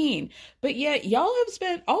so mean. But yet y'all have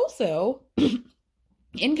spent also,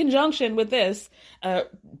 in conjunction with this,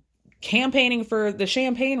 campaigning for the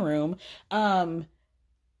champagne room,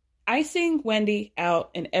 icing Wendy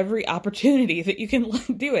out in every opportunity that you can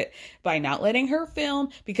do it by not letting her film,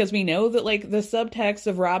 because we know that like the subtext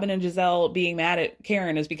of Robin and Giselle being mad at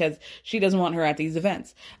Karen is because she doesn't want her at these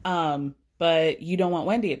events. But you don't want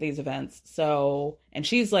Wendy at these events. So, and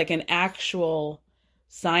she's like an actual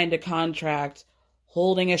signed a contract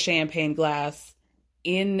holding a champagne glass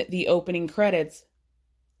in the opening credits,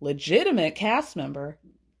 legitimate cast member.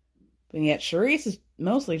 But yet Charisse is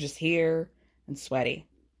mostly just here and sweaty.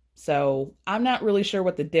 So I'm not really sure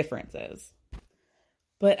what the difference is.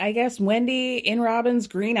 But I guess Wendy, in Robin's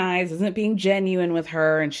green eyes, isn't being genuine with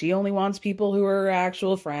her, and she only wants people who are her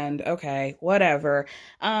actual friend. Okay, whatever.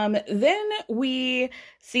 Then we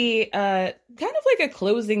see kind of like a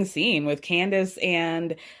closing scene with Candace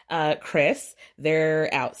and Chris. They're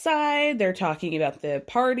outside. They're talking about the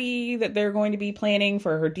party that they're going to be planning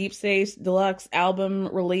for her Deep Space Deluxe album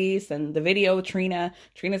release and the video with Trina.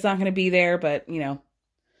 Trina's not going to be there, but, you know,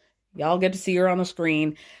 y'all get to see her on the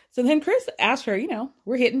screen. So then Chris asked her, you know,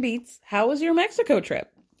 we're hitting beats. How was your Mexico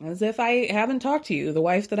trip? As if I haven't talked to you, the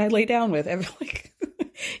wife that I lay down with. Like,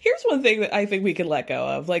 here's one thing that I think we could let go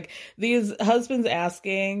of. Like, these husbands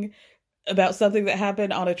asking about something that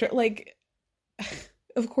happened on a trip. Like,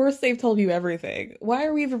 of course they've told you everything. Why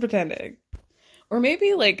are we even pretending? Or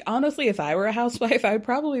maybe, like, honestly, if I were a housewife, I'd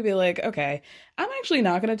probably be like, okay, I'm actually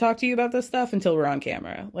not going to talk to you about this stuff until we're on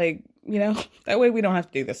camera. Like, you know, that way we don't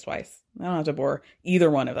have to do this twice. I don't have to bore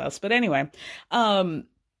either one of us. But anyway,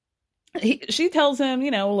 she tells him,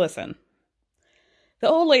 you know, listen, the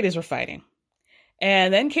old ladies were fighting.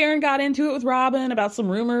 And then Karen got into it with Robin about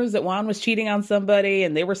some rumors that Juan was cheating on somebody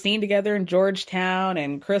and they were seen together in Georgetown,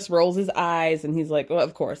 and Chris rolls his eyes and he's like, well,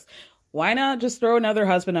 of course, why not just throw another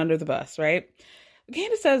husband under the bus, right?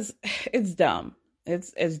 Candace says, it's dumb.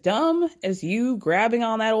 It's as dumb as you grabbing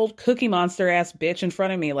on that old Cookie Monster ass bitch in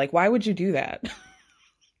front of me. Like, why would you do that?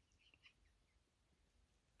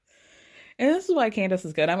 And this is why Candace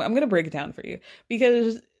is good. I'm going to break it down for you,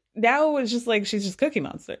 because now it's just like, she's just Cookie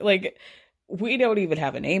Monster. Like, we don't even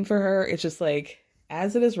have a name for her. It's just like,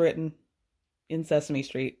 as it is written in Sesame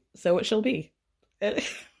Street, so it shall be.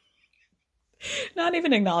 Not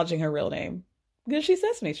even acknowledging her real name, because she's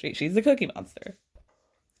Sesame Street. She's the Cookie Monster.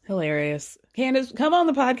 Hilarious. Candace, come on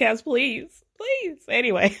the podcast, please. Please.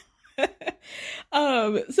 Anyway.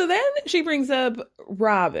 So then she brings up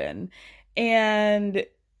Robin, and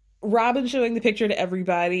Robin showing the picture to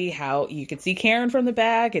everybody, how you could see Karen from the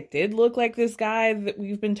back. It did look like this guy that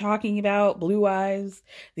we've been talking about, blue eyes,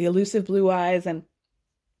 the elusive blue eyes. And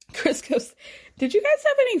Chris goes, did you guys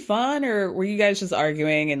have any fun, or were you guys just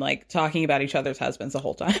arguing and like talking about each other's husbands the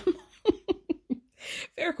whole time?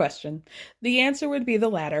 Fair question. The answer would be the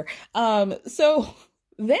latter. So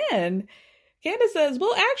then Candace says,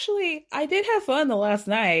 well, actually, I did have fun the last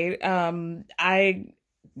night. I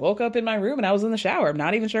woke up in my room and I was in the shower. I'm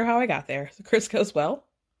not even sure how I got there. So Chris goes, well,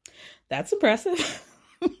 that's impressive.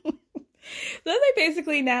 Then they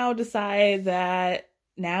basically now decide that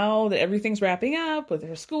now that everything's wrapping up with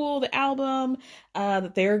their school, the album,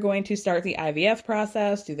 that they're going to start the IVF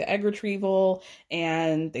process, do the egg retrieval,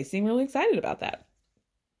 and they seem really excited about that.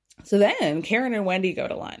 So then Karen and Wendy go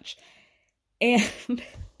to lunch, and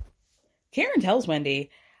Karen tells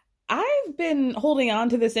Wendy, I've been holding on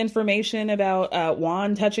to this information about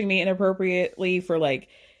Juan touching me inappropriately for like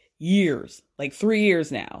years, like 3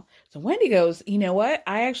 years now. So Wendy goes, you know what?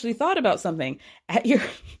 I actually thought about something at your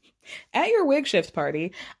wig shift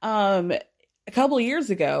party. A couple of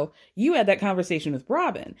years ago, you had that conversation with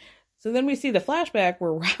Robin. So then we see the flashback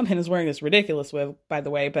where Robin is wearing this ridiculous wig, by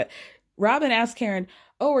the way, but Robin asks Karen,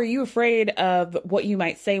 oh, are you afraid of what you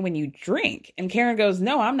might say when you drink? And Karen goes,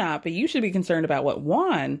 no, I'm not, but you should be concerned about what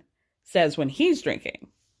Juan says when he's drinking.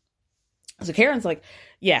 So Karen's like,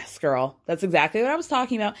 yes, girl, that's exactly what I was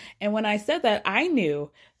talking about. And when I said that, I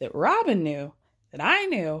knew that Robin knew that I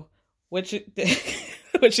knew what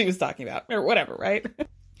she was talking about, or whatever, right?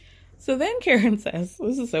 So then Karen says,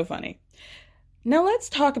 this is so funny. Now let's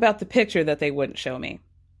talk about the picture that they wouldn't show me.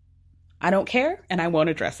 I don't care, and I won't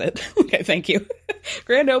address it. Okay, thank you.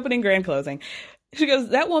 Grand opening, grand closing. She goes,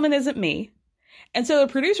 that woman isn't me. And so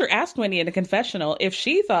the producer asked Wendy in a confessional if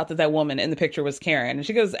she thought that that woman in the picture was Karen. And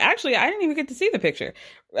she goes, actually, I didn't even get to see the picture.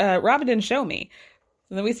 Robin didn't show me.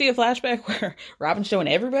 And then we see a flashback where Robin's showing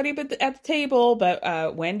everybody at the table,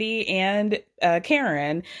 but Wendy and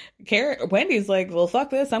Karen. Wendy's like, well,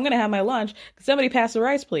 fuck this. I'm going to have my lunch. Could somebody pass the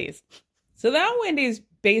rice, please? So now Wendy's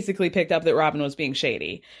basically picked up that Robin was being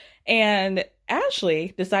shady. And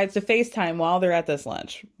Ashley decides to FaceTime while they're at this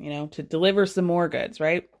lunch, you know, to deliver some more goods,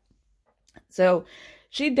 right? So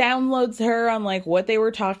she downloads her on like what they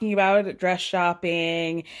were talking about at dress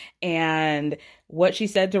shopping and what she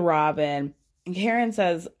said to Robin. And Karen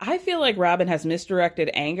says, I feel like Robin has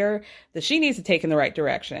misdirected anger that she needs to take in the right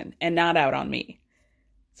direction and not out on me.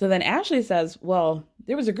 So then Ashley says, well,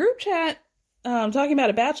 there was a group chat talking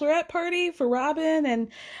about a bachelorette party for Robin,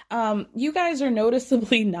 and you guys are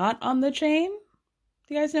noticeably not on the chain.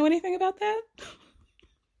 Do you guys know anything about that?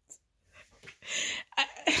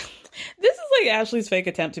 This is like Ashley's fake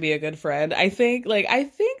attempt to be a good friend. I think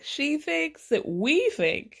she thinks that we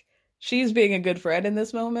think she's being a good friend in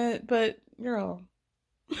this moment, but girl,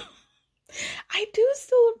 I do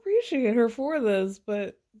still appreciate her for this,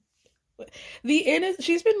 but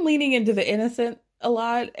she's been leaning into the innocent a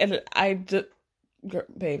lot, and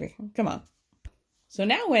baby, come on. So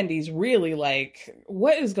now Wendy's really like,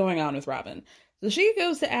 what is going on with Robin? So she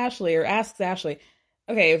goes to Ashley, or asks Ashley,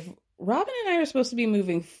 okay, if Robin and I are supposed to be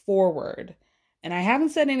moving forward, and I haven't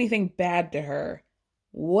said anything bad to her,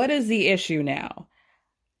 what is the issue now?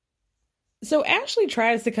 So Ashley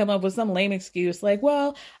tries to come up with some lame excuse like,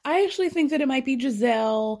 well, I actually think that it might be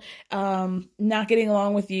Giselle not getting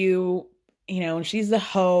along with you, and she's the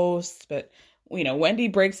host. But, Wendy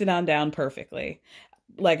breaks it on down perfectly,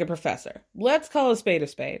 like a professor. Let's call a spade a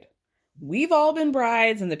spade. We've all been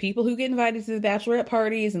brides, and the people who get invited to the bachelorette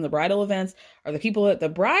parties and the bridal events are the people that the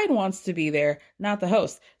bride wants to be there, not the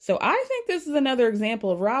host. So I think this is another example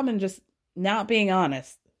of Robin just not being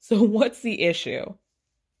honest. So what's the issue?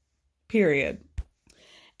 Period.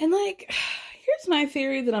 And here's my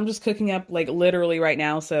theory that I'm just cooking up literally right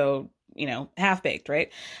now. So, half baked,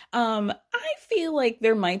 right? I feel like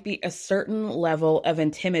there might be a certain level of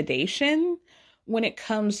intimidation when it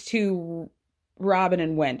comes to Robin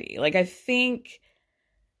and Wendy. I think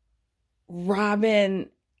Robin,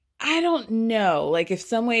 I don't know, if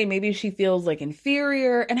some way maybe she feels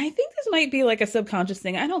inferior. And I think this might be a subconscious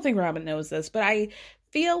thing. I don't think Robin knows this, but I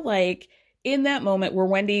feel like in that moment where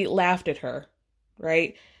Wendy laughed at her,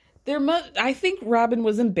 right? I think Robin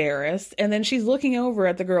was embarrassed, and then she's looking over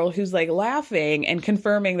at the girl who's laughing and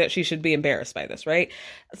confirming that she should be embarrassed by this, right?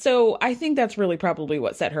 So I think that's really probably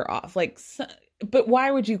what set her off. But why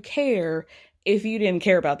would you care if you didn't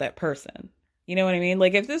care about that person? You know what I mean?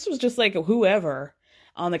 If this was just whoever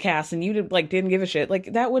on the cast and you didn't give a shit,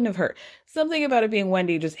 that wouldn't have hurt. Something about it being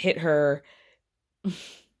Wendy just hit her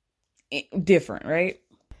different, right?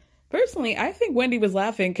 Personally, I think Wendy was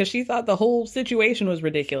laughing because she thought the whole situation was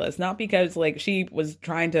ridiculous, not because she was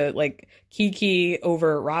trying to kiki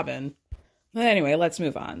over Robin. But anyway, let's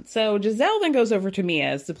move on. So Giselle then goes over to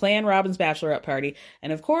Mia's to plan Robin's bachelorette party.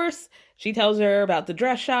 And of course, she tells her about the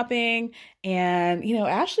dress shopping. And,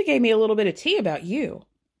 Ashley gave me a little bit of tea about your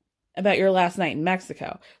last night in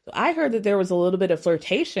Mexico. So I heard that there was a little bit of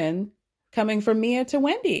flirtation coming from Mia to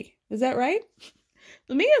Wendy. Is that right?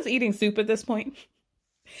 So Mia's eating soup at this point.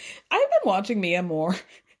 I've been watching Mia more,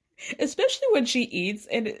 especially when she eats,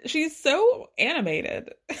 and she's so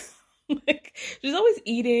animated. She's always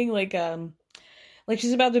eating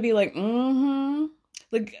she's about to be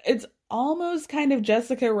it's almost kind of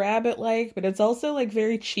Jessica Rabbit but it's also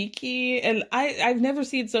very cheeky, and I've never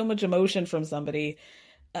seen so much emotion from somebody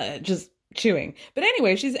just chewing. But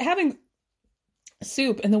anyway, she's having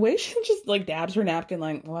soup, and the way she just dabs her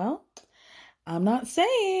napkin well, I'm not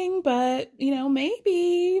saying, but,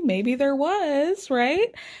 maybe there was,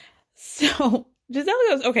 right? So Giselle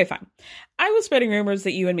goes, okay, fine. I was spreading rumors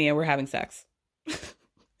that you and Mia were having sex.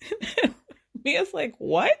 Mia's like,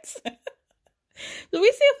 what? So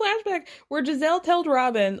we see a flashback where Giselle told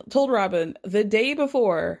Robin the day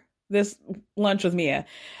before this lunch with Mia,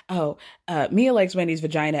 Mia likes Wendy's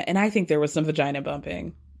vagina, and I think there was some vagina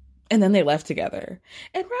bumping. And then they left together.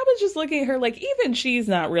 And Robin's just looking at her even she's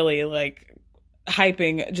not really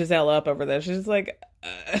hyping Giselle up over this. She's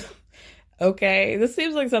okay, this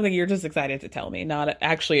seems like something you're just excited to tell me, not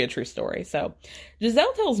actually a true story. So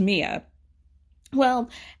Giselle tells Mia, well,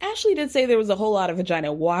 Ashley did say there was a whole lot of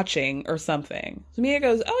vagina watching or something. So Mia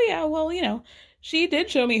goes, oh yeah, well, she did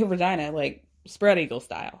show me her vagina, spread eagle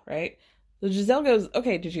style, right? So Giselle goes,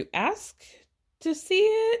 okay, did you ask to see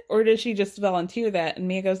it, or did she just volunteer that? And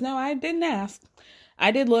Mia goes, no, I didn't ask. I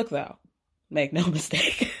did look though. Make no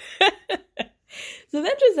mistake. So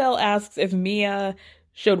then Giselle asks if Mia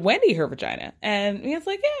showed Wendy her vagina. And Mia's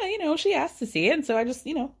like, yeah, she asked to see it. And so I just,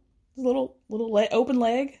 little open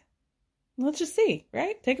leg. Let's just see,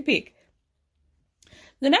 right? Take a peek.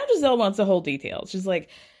 Then now Giselle wants the whole details. She's like,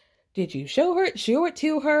 did you show it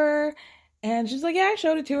to her? And she's like, yeah, I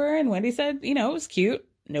showed it to her. And Wendy said, it was cute.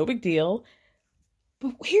 No big deal.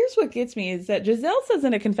 But here's what gets me is that Giselle says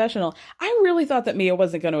in a confessional, I really thought that Mia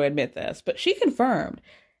wasn't going to admit this, but she confirmed.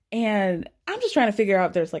 And I'm just trying to figure out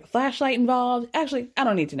if there's a flashlight involved. Actually, I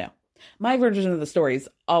don't need to know. My version of the story is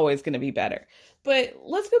always going to be better. But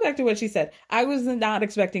let's go back to what she said. I was not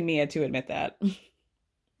expecting Mia to admit that.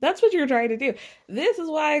 That's what you're trying to do. This is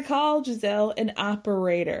why I call Giselle an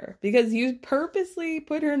operator. Because you purposely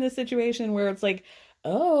put her in this situation where it's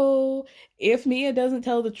oh, if Mia doesn't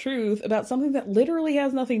tell the truth about something that literally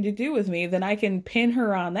has nothing to do with me, then I can pin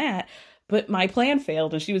her on that. but my plan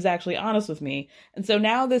failed and she was actually honest with me. And so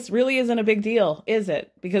now this really isn't a big deal, is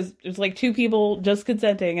it? Because it's like two people just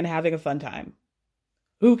consenting and having a fun time.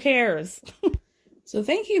 Who cares? So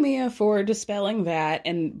thank you, Mia, for dispelling that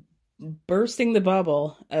and bursting the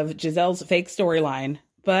bubble of Giselle's fake storyline.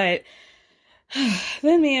 But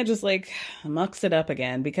then Mia just like mucks it up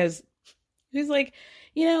again because she's like,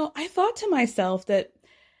 you know, I thought to myself that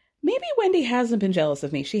maybe Wendy hasn't been jealous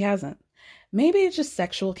of me. She hasn't. Maybe it's just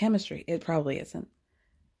sexual chemistry. It probably isn't.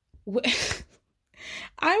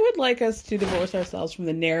 I would like us to divorce ourselves from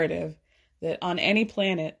the narrative that on any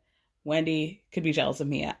planet, Wendy could be jealous of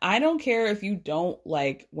Mia. I don't care if you don't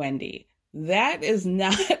like Wendy. That is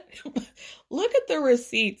not... Look at the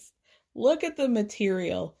receipts. Look at the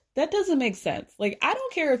material. That doesn't make sense. Like, I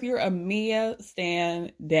don't care if you're a Mia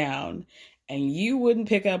stan down and you wouldn't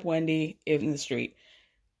pick up Wendy in the street.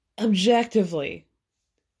 Objectively,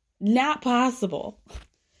 not possible.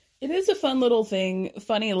 It is a funny little thing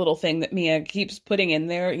that Mia keeps putting in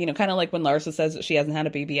there, you know, kind of like when Larsa says that she hasn't had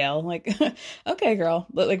a BBL. Like, okay, girl,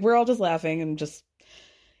 but like we're all just laughing and just,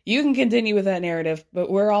 you can continue with that narrative,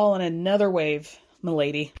 but we're all on another wave,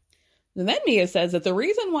 milady. And then Mia says that the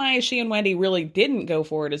reason why she and Wendy really didn't go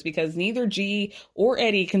for it is because neither G or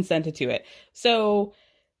Eddie consented to it. So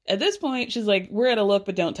at this point, she's like, we're at a look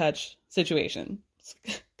but don't touch situation.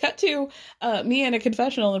 Cut to Mia in a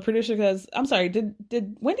confessional, and the producer goes, I'm sorry,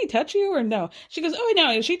 did Wendy touch you or no? She goes, oh,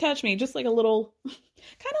 no, she touched me. Just like a little, kind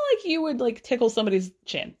of like you would like tickle somebody's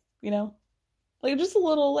chin, you know? Like just a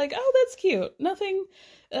little like, oh, that's cute. Nothing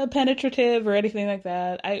penetrative or anything like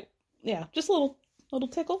that. Just a little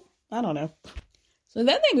tickle. I don't know. So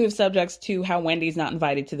then they move subjects to how Wendy's not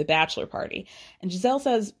invited to the bachelor party. And Giselle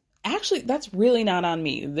says, actually, that's really not on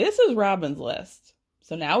me. This is Robin's list.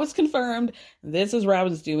 So now it's confirmed. This is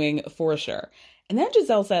Robin's doing for sure. And then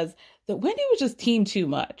Giselle says that Wendy was just team too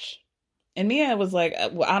much. And Mia was like,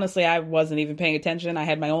 well, honestly, I wasn't even paying attention. I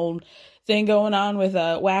had my own thing going on with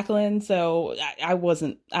Wacklin. So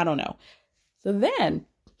I don't know. So then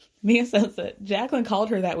Mia says that Jacqueline called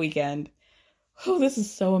her that weekend. Oh, this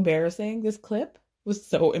is so embarrassing. This clip was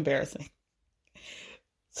so embarrassing.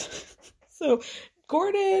 So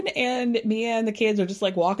Gordon and Mia and the kids are just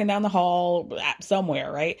like walking down the hall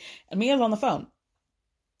somewhere, right? And Mia's on the phone.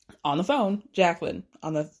 On the phone, Jacqueline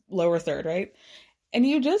on the lower third, right? And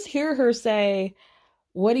you just hear her say,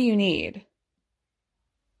 what do you need?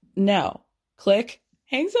 No. Click.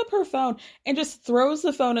 Hangs up her phone and just throws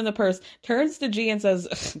the phone in the purse, turns to G and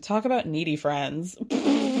says, talk about needy friends.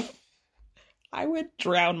 I would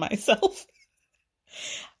drown myself.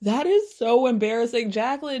 That is so embarrassing.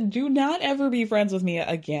 Jacqueline, do not ever be friends with Mia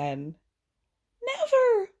again.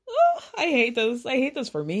 Never. Oh, I hate this. I hate this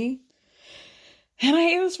for me. And I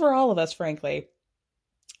hate this for all of us, frankly.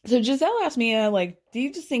 So Giselle asked Mia, like, do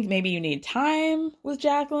you just think maybe you need time with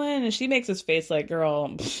Jacqueline? And she makes this face like,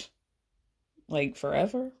 girl, like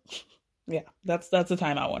forever? Yeah, that's the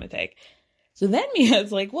time I want to take. So then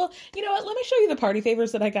Mia's like, well, you know what? Let me show you the party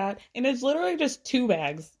favors that I got. And it's literally just 2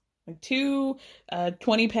 bags. Like 2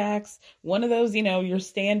 20 packs. One of those, you know, your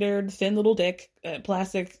standard thin little dick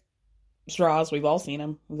plastic straws. We've all seen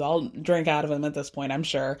them. We've all drank out of them at this point, I'm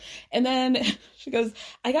sure. And then she goes,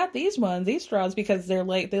 I got these straws because they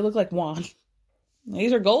look like wand.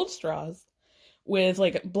 These are gold straws with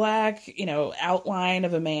like black, you know, outline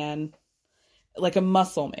of a man, like a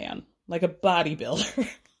muscle man, like a bodybuilder.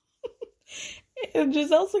 And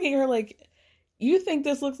Giselle's looking at her like, you think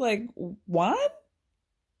this looks like what?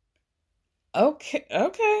 Okay.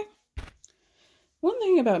 One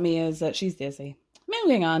thing about me is that she's dizzy.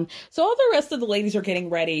 Moving on. So all the rest of the ladies are getting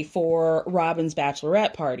ready for Robin's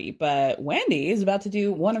bachelorette party, but Wendy is about to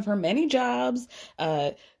do one of her many jobs,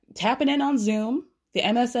 tapping in on Zoom, the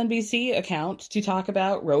MSNBC account, to talk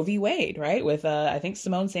about Roe v. Wade, right? With, I think,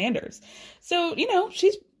 Simone Sanders. So, you know,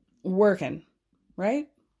 she's working, right?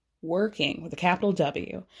 Working with a capital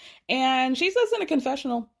W. And she says in a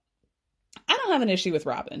confessional, I don't have an issue with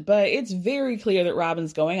Robin, but it's very clear that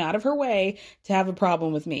Robin's going out of her way to have a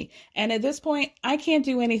problem with me. And at this point, I can't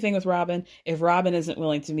do anything with Robin if Robin isn't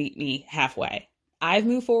willing to meet me halfway. I've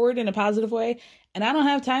moved forward in a positive way, and I don't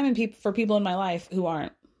have time for people in my life who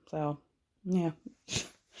aren't. So, yeah.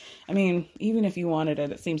 I mean, even if you wanted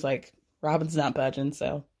it, it seems like Robin's not budging,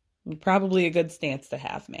 so probably a good stance to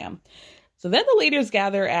have, ma'am. So then the leaders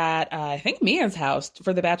gather at, I think, Mia's house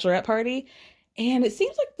for the bachelorette party. And it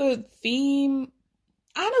seems like the theme,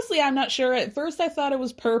 honestly, I'm not sure. At first I thought it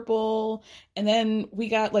was purple, and then we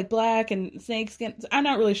got like black and snakeskin. I'm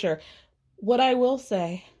not really sure. What I will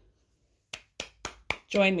say,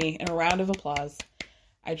 join me in a round of applause.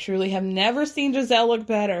 I truly have never seen Giselle look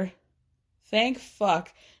better. Thank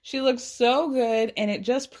fuck. She looks so good, and it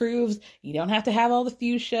just proves you don't have to have all the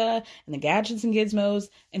fuchsia and the gadgets and gizmos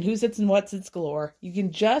and who's its and what's its galore. You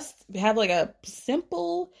can just have like a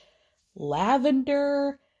simple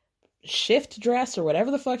lavender shift dress or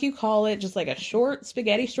whatever the fuck you call it, just like a short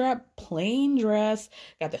spaghetti strap plain dress,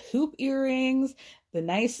 got the hoop earrings, the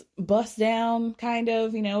nice bust down kind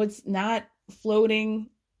of, it's not floating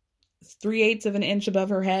 3/8 of an inch above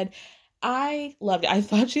her head. I loved it. I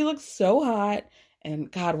thought she looked so hot,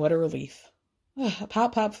 and God, what a relief.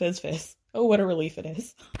 Pop, pop, fizz, fizz. Oh, what a relief it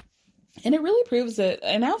is. And it really proves that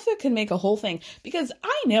an outfit can make a whole thing, because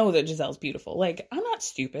I know that Giselle's beautiful. Like, I'm not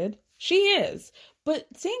stupid. She is. But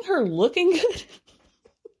seeing her looking good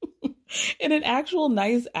in an actual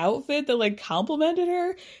nice outfit that like complimented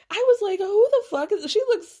her, I was like, who the fuck is, she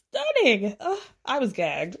looks stunning. I was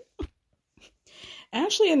gagged.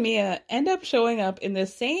 Ashley and Mia end up showing up in the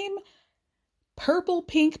same purple,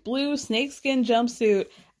 pink, blue snakeskin jumpsuit.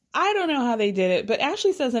 I don't know how they did it, but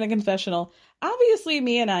Ashley says in a confessional, obviously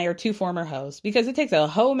Mia and I are two former hoes, because it takes a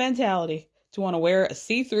hoe mentality to want to wear a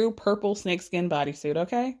see-through purple snakeskin bodysuit,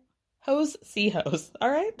 okay? Hoes see hoes, all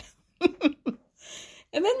right?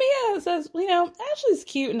 And then Mia says, Ashley's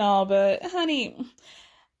cute and all, but honey,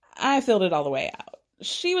 I filled it all the way out.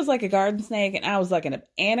 She was like a garden snake, and I was like an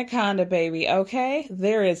anaconda baby, okay?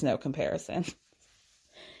 There is no comparison.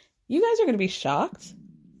 You guys are going to be shocked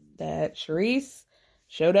that Charisse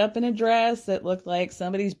showed up in a dress that looked like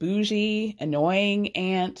somebody's bougie, annoying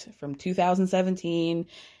aunt from 2017.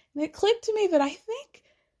 And it clicked to me that I think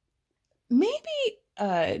maybe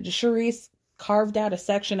Charisse carved out a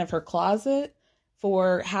section of her closet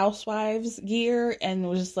for housewives gear and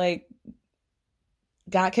was just like,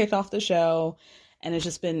 got kicked off the show. And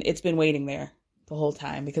it's been waiting there the whole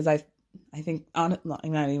time, because I think, I'm not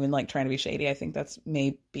even like trying to be shady, I think that's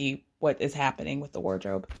maybe what is happening with the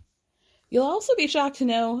wardrobe. You'll also be shocked to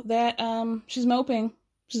know that she's moping.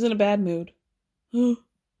 She's in a bad mood. What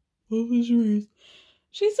was Charisse?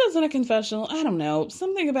 She says in a confessional, I don't know,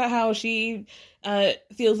 something about how she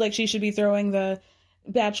feels like she should be throwing the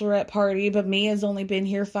bachelorette party, but Mia's only been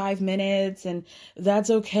here 5 minutes, and that's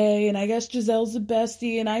okay, and I guess Giselle's the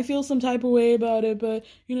bestie, and I feel some type of way about it, but,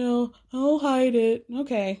 I'll hide it.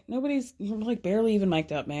 Okay, you're like barely even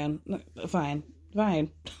mic'd up, man. Fine.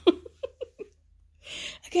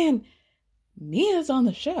 Again, Mia's on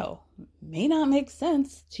the show. May not make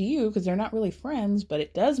sense to you, because they're not really friends, but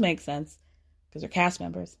it does make sense, because they're cast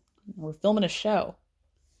members. We're filming a show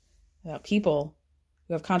about people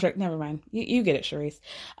who have contract. Never mind. You get it, Charisse.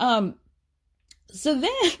 So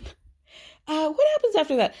then, what happens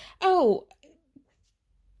after that? Oh,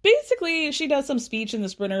 basically she does some speech in the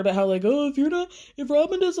Sprinter about how like, if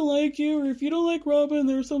Robin doesn't like you, or if you don't like Robin,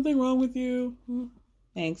 there's something wrong with you.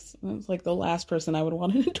 Thanks. That's like the last person I would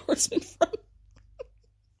want an endorsement from.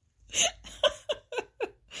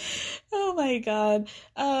 Oh my God.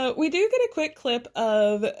 We do get a quick clip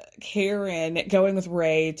of Karen going with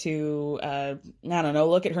Ray to,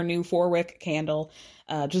 look at her new 4-wick candle.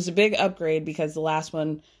 Just a big upgrade, because the last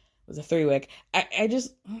one was a 3-wick.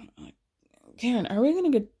 Karen, are we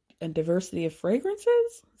going to get a diversity of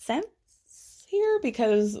fragrances? Scents here?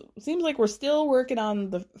 Because it seems like we're still working on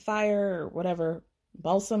the fire or whatever,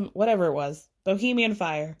 balsam, whatever it was, Bohemian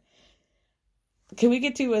Fire. Can we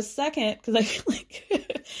get to a second? Because I feel like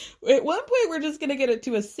at one point we're just going to get it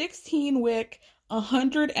to a 16-wick,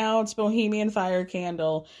 100-ounce Bohemian Fire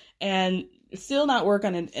candle and still not work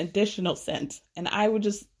on an additional scent. And I would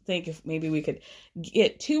just think if maybe we could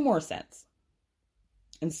get 2 more scents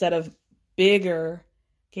instead of bigger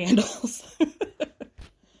candles.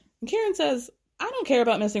 And Karen says, I don't care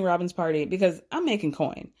about missing Robin's party because I'm making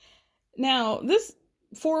coin. Now, this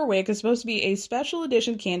 4-wick is supposed to be a special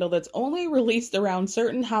edition candle that's only released around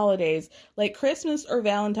certain holidays like Christmas or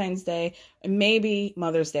Valentine's Day and maybe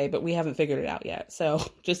Mother's Day, but we haven't figured it out yet. So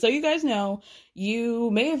just so you guys know,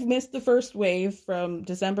 you may have missed the first wave from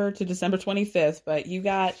December to December 25th, but you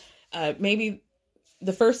got maybe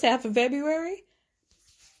the first half of February.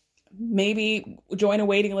 Maybe join a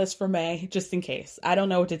waiting list for May, just in case. I don't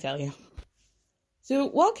know what to tell you. So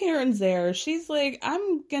while Karen's there, she's like,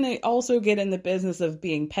 I'm going to also get in the business of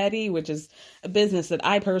being petty, which is a business that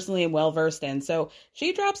I personally am well versed in. So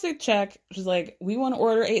she drops a check. She's like, we want to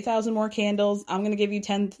order 8,000 more candles. I'm going to give you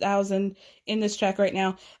 10,000 in this check right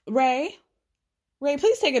now. Ray,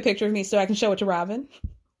 please take a picture of me so I can show it to Robin.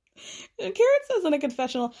 And Karen says in a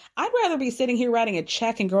confessional, I'd rather be sitting here writing a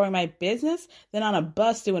check and growing my business than on a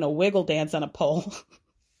bus doing a wiggle dance on a pole.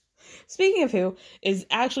 Speaking of who is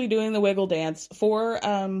actually doing the wiggle dance for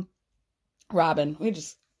Robin, we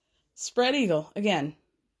just spread eagle again.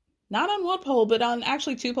 not on one pole, but on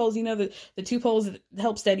actually two poles. You know, the two poles that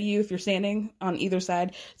help steady you if you're standing on either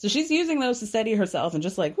side. So she's using those to steady herself and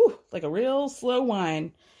just like, whoo, like a real slow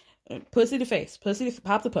whine. Pussy to face,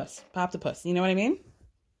 pop the puss. You know what I mean?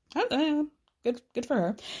 Good for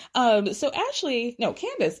her.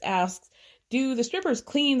 Candace asks, do the strippers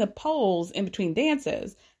clean the poles in between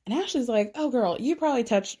dances? And Ashley's like, oh girl, you probably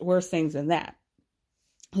touched worse things than that.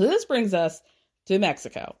 So this brings us to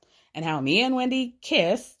Mexico and how Mia and Wendy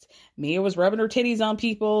kissed. Mia was rubbing her titties on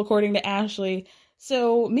people, according to Ashley.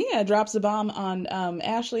 So Mia drops a bomb on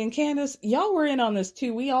Ashley and Candace. Y'all were in on this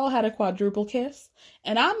too. We all had a quadruple kiss,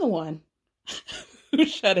 and I'm the one who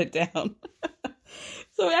shut it down.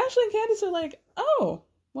 So Ashley and Candace are like, oh,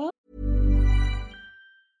 well.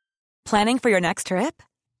 Planning for your next trip?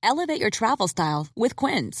 Elevate your travel style with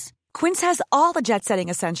Quince. Quince has all the jet-setting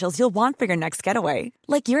essentials you'll want for your next getaway,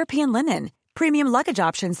 like European linen, premium luggage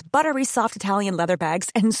options, buttery soft Italian leather bags,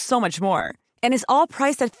 and so much more. And is all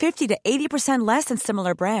priced at 50 to 80% less than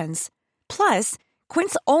similar brands. Plus,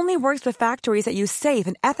 Quince only works with factories that use safe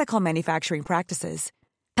and ethical manufacturing practices.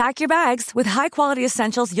 Pack your bags with high-quality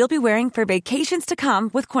essentials you'll be wearing for vacations to come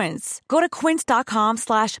with Quince. Go to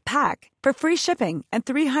quince.com/pack for free shipping and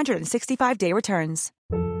 365-day returns.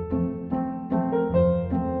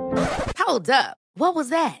 Hold up. What was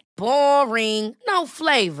that? Boring. No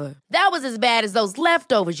flavor. That was as bad as those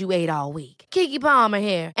leftovers you ate all week. Keke Palmer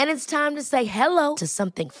here. And it's time to say hello to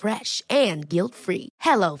something fresh and guilt-free.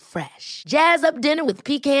 Hello Fresh. Jazz up dinner with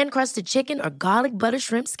pecan-crusted chicken or garlic butter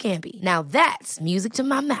shrimp scampi. Now that's music to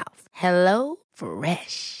my mouth. Hello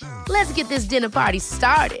Fresh. Let's get this dinner party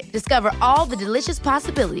started. Discover all the delicious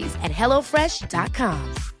possibilities at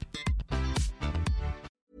HelloFresh.com.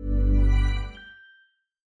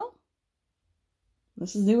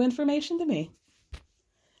 This is new information to me.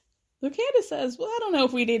 So Candace says, well, I don't know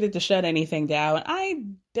if we needed to shut anything down. I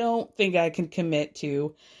don't think I can commit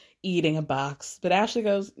to eating a box. But Ashley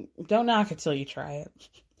goes, don't knock it till you try it.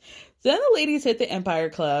 So then the ladies hit the Empire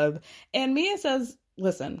Club. And Mia says,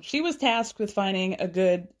 listen, she was tasked with finding a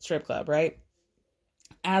good strip club, right?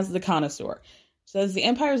 As the connoisseur. Says the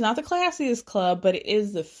Empire is not the classiest club, but it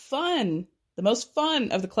is the most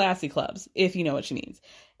fun of the classy clubs, if you know what she means.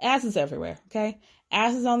 Asses everywhere, okay?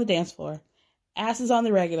 Asses on the dance floor. Asses on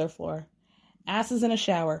the regular floor. Asses in a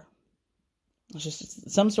shower. It's just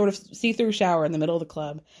some sort of see-through shower in the middle of the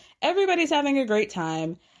club. Everybody's having a great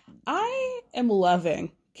time. I am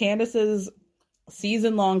loving Candace's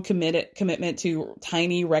season-long commitment to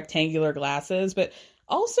tiny rectangular glasses, but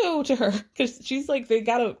also to her, because she's like, they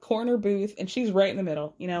got a corner booth and she's right in the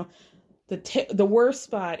middle, you know, the worst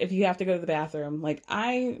spot if you have to go to the bathroom. Like,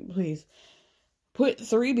 please put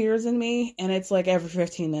 3 beers in me and it's like every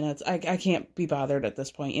 15 minutes. I can't be bothered at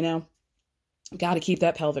this point, you know. Got to keep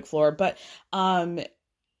that pelvic floor. But in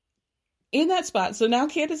that spot, so now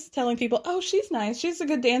Candace is telling people, oh, she's nice, she's a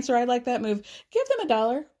good dancer, I like that move, give them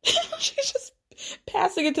 $1. She's just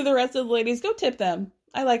passing it to the rest of the ladies. Go tip them.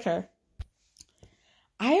 I like her.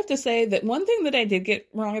 I have to say that one thing that I did get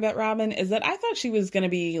wrong about Robin is that I thought she was going to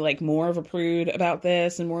be like more of a prude about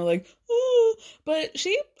this and more like, oh, but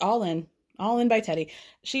she all in by Teddy.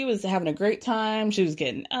 She was having a great time. She was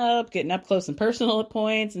getting up close and personal at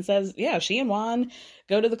points, and says, yeah, she and Juan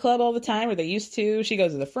go to the club all the time, or they used to. She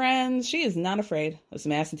goes with her friends. She is not afraid of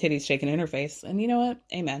some ass and titties shaking in her face. And you know what?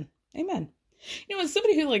 Amen. Amen. You know, as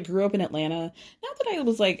somebody who like grew up in Atlanta, not that I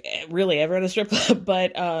was like really ever at a strip club,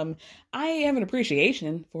 but I have an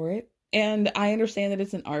appreciation for it. And I understand that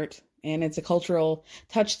it's an art and it's a cultural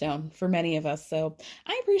touchstone for many of us. So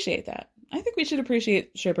I appreciate that. I think we should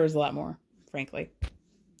appreciate strippers a lot more, frankly.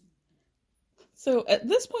 So at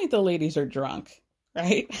this point, the ladies are drunk,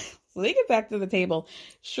 right? So they get back to the table.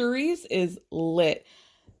 Charisse is lit.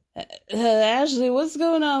 Ashley, what's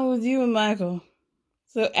going on with you and Michael?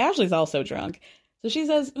 So Ashley's also drunk. So she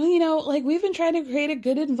says, well, you know, like, we've been trying to create a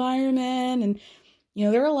good environment, and, you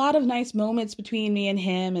know, there are a lot of nice moments between me and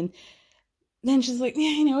him. And then she's like, yeah,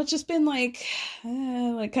 you know, it's just been like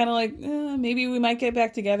maybe we might get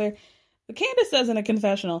back together. But Candace says in a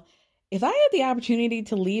confessional, if I had the opportunity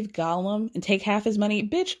to leave Gollum and take half his money,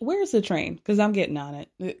 bitch, where's the train? Because I'm getting on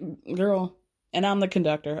it, girl. And I'm the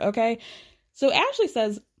conductor, okay? So Ashley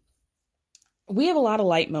says, we have a lot of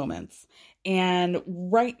light moments. And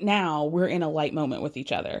right now we're in a light moment with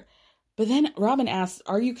each other. But then Robin asks,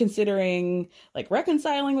 are you considering like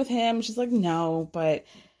reconciling with him? She's like, no, but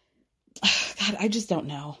God, I just don't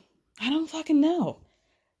know. I don't fucking know.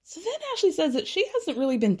 So then Ashley says that she hasn't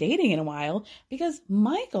really been dating in a while because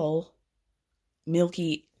Michael,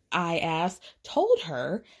 Milky Eye Ass, told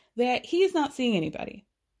her that he is not seeing anybody.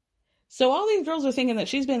 So all these girls are thinking that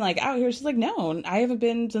she's been like out here. She's like, no, I haven't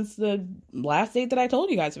been since the last date that I told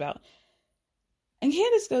you guys about. And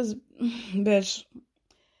Candace goes, bitch,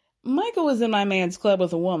 Michael was in my man's club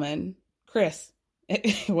with a woman, Chris.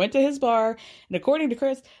 Went to his bar, and according to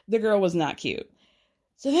Chris, the girl was not cute.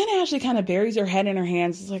 So then Ashley kind of buries her head in her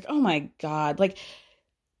hands. It's like, oh my God, like,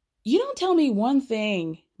 you don't tell me one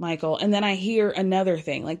thing, Michael, and then I hear another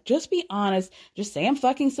thing. Like, just be honest. Just say I'm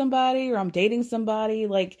fucking somebody or I'm dating somebody.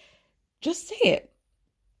 Like, just say it.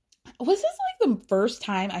 Was this like the first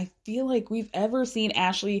time I feel like we've ever seen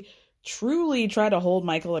Ashley truly try to hold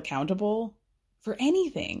Michael accountable for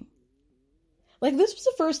anything? Like, this was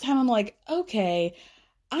the first time I'm like, okay,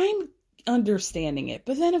 I'm understanding it.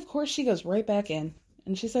 But then, of course, she goes right back in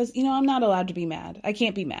and she says, you know, I'm not allowed to be mad. I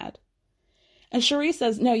can't be mad. And Cherie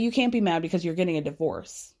says, no, you can't be mad because you're getting a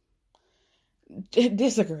divorce.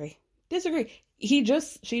 Disagree. She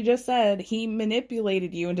just said he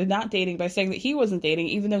manipulated you into not dating by saying that he wasn't dating,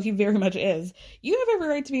 even though he very much is. You have every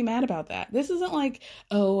right to be mad about that. This isn't like,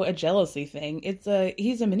 oh, a jealousy thing.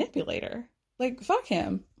 He's a manipulator. Like, fuck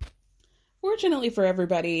him. Fortunately for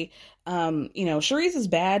everybody, Cherie's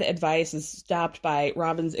bad advice is stopped by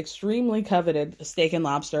Robin's extremely coveted steak and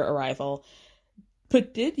lobster arrival.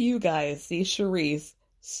 But did you guys see Cherise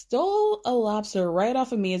stole a lobster right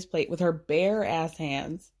off of Mia's plate with her bare ass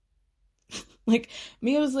hands? Like,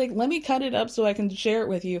 Mia was like, let me cut it up so I can share it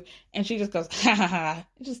with you. And she just goes, ha ha ha.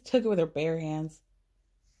 And just took it with her bare hands.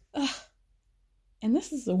 Ugh. And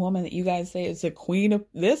this is the woman that you guys say is the queen of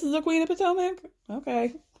Potomac?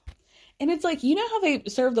 Okay. And it's like, you know how they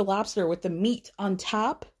serve the lobster with the meat on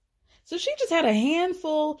top? So she just had a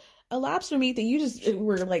handful of lobster meat that you just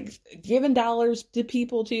were like giving dollars to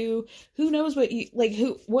people to. Who knows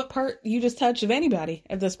what part you just touched of anybody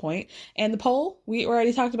at this point. And the pole, we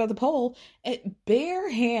already talked about the pole. Bare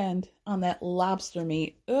hand on that lobster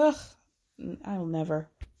meat. Ugh, I'll never.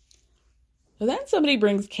 So then somebody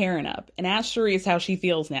brings Karen up and asks Cherise how she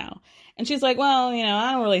feels now. And she's like, well,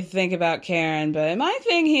 I don't really think about Karen, but my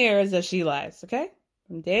thing here is that she lies, okay?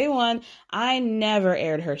 From day one, I never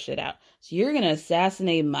aired her shit out. So you're going to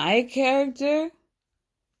assassinate my character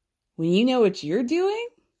when you know what you're doing?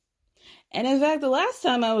 And in fact, the last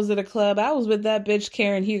time I was at a club, I was with that bitch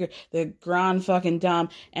Karen Huger, the grand fucking dumb,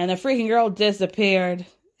 and the freaking girl disappeared.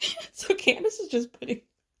 So Candace is just putting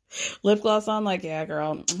lip gloss on like, yeah,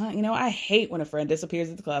 girl, I hate when a friend disappears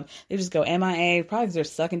at the club. They just go MIA, probably because they're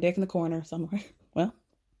sucking dick in the corner somewhere. Well,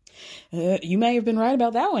 you may have been right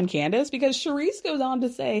about that one, Candace, because Cherise goes on to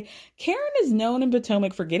say, Karen is known in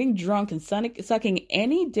Potomac for getting drunk and sucking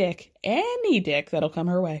any dick that'll come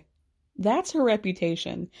her way. That's her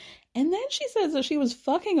reputation. And then she says that she was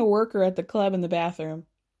fucking a worker at the club in the bathroom.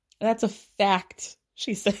 That's a fact,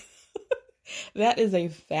 she said. That is a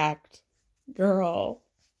fact, girl.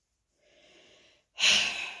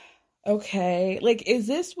 Okay, like, is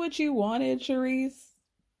this what you wanted, Cherise?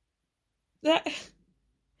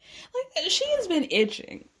 She has been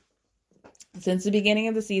itching since the beginning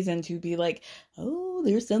of the season to be like, oh,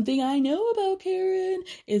 there's something I know about Karen.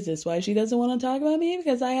 Is this why she doesn't want to talk about me?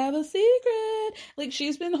 Because I have a secret. Like,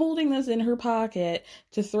 she's been holding this in her pocket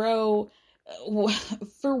to throw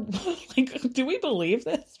for, like, do we believe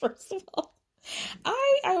this, first of all?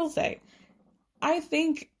 I will say, I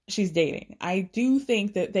think she's dating. I do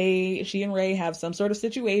think that she and Ray have some sort of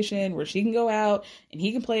situation where she can go out and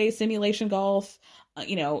he can play simulation golf,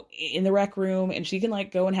 in the rec room, and she can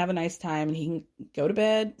like go and have a nice time, and he can go to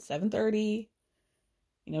bed 7:30,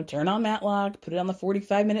 turn on Matlock, put it on the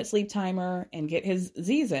 45-minute sleep timer, and get his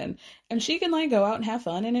Z's in, and she can like go out and have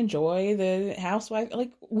fun and enjoy the housewife.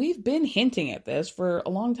 Like, we've been hinting at this for a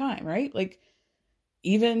long time, right? Like,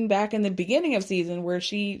 even back in the beginning of season where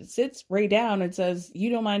she sits Ray down and says, you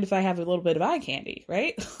don't mind if I have a little bit of eye candy,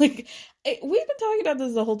 right? Like, we've been talking about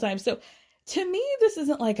this the whole time. So to me, this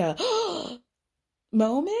isn't like a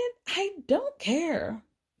moment. I don't care.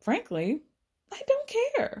 Frankly, I don't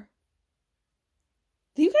care.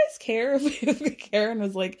 Do you guys care if Karen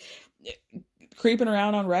was like creeping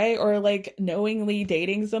around on Ray or like knowingly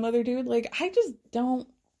dating some other dude? Like, I don't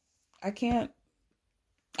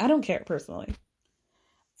care personally.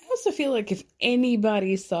 I also feel like if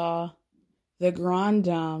anybody saw the Grand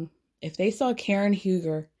Dame, if they saw Karen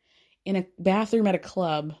Huger in a bathroom at a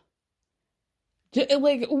club,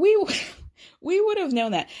 like, we would have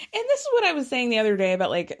known that. And this is what I was saying the other day about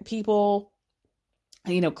like people,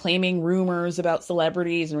 claiming rumors about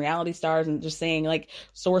celebrities and reality stars and just saying like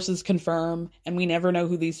sources confirm, and we never know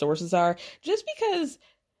who these sources are. Just because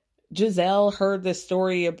Giselle heard this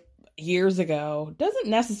story years ago doesn't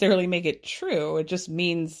necessarily make it true. It just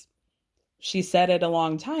means she said it a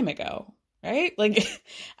long time ago. right? Like,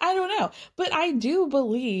 I don't know. But I do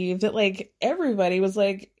believe that, like, everybody was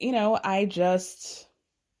like, you know, I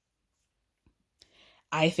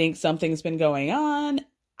think something's been going on.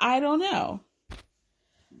 I don't know.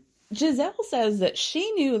 Giselle says that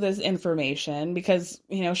she knew this information because,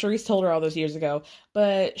 you know, Charisse told her all those years ago,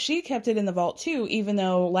 but she kept it in the vault too, even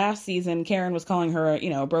though last season Karen was calling her, you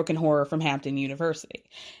know, a broken whore from Hampton University.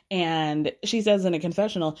 And she says in a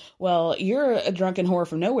confessional, well, you're a drunken whore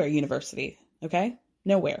from Nowhere University. Okay?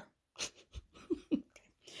 Nowhere.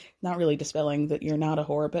 Not really dispelling that you're not a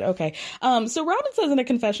whore, but okay. So Robin says in a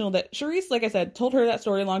confessional that Charisse, like I said, told her that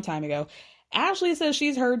story a long time ago. Ashley says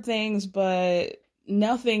she's heard things, but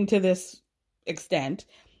nothing to this extent.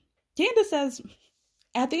 Candace says,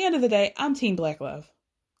 at the end of the day, I'm Team Black Love.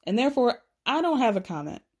 And therefore, I don't have a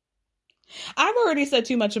comment. I've already said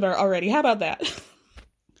too much about it already. How about that?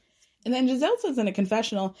 And then Giselle says in a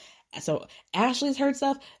confessional, so Ashley's heard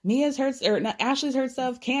stuff, Ashley's heard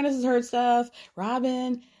stuff, Candace has heard stuff,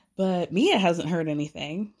 Robin, but Mia hasn't heard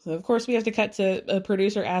anything. So of course we have to cut to a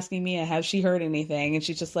producer asking Mia, has she heard anything? And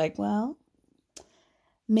she's just like, well,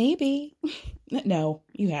 maybe. No,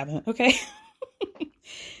 you haven't. Okay.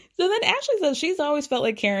 So then Ashley says she's always felt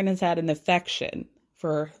like Karen has had an affection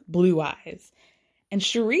for Blue Eyes. And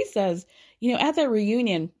Charisse says, you know, at that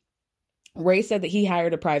reunion, Ray said that he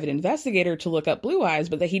hired a private investigator to look up Blue Eyes,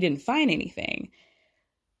 but that he didn't find anything.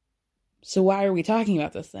 So why are we talking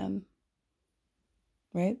about this then?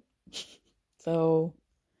 Right? So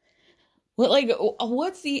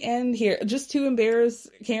what's the end here? Just to embarrass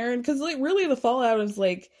Karen? Because like really the fallout is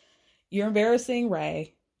like, you're embarrassing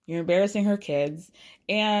Ray, you're embarrassing her kids,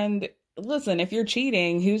 and listen, if you're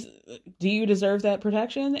cheating, do you deserve that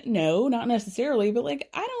protection? No, not necessarily, but like,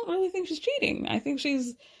 I don't really think she's cheating. I think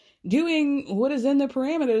she's doing what is in the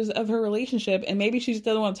parameters of her relationship, and maybe she just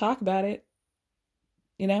doesn't want to talk about it.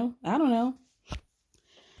 You know, I don't know.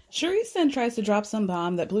 Charisse then tries to drop some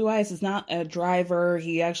bomb that Blue Eyes is not a driver.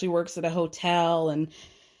 He actually works at a hotel, and,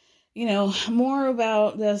 you know, more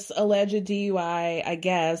about this alleged DUI, I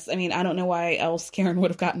guess. I mean, I don't know why else Karen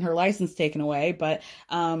would have gotten her license taken away, but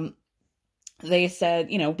they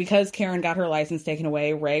said, you know, because Karen got her license taken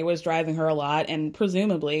away, Ray was driving her a lot, and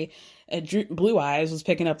presumably Blue Eyes was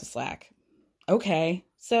picking up the slack. Okay,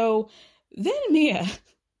 so then Mia,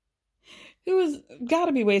 who was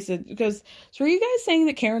gotta be wasted, because, so are you guys saying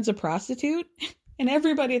that Karen's a prostitute? And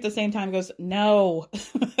everybody at the same time goes, no.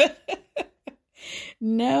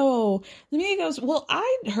 No. Mia goes, well,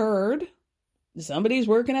 I heard somebody's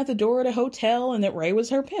working at the door at a hotel and that Ray was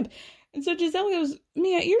her pimp. And so Giselle goes,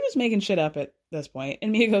 Mia, you're just making shit up at this point.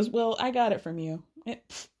 And Mia goes, well, I got it from you.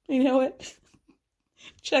 You know what?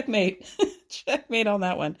 Checkmate. Checkmate on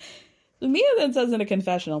that one. So Mia then says in a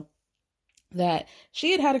confessional that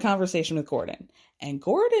she had a conversation with Gordon. And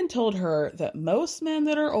Gordon told her that most men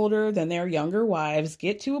that are older than their younger wives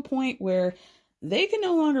get to a point where they can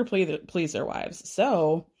no longer please their wives.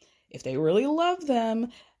 So if they really love them,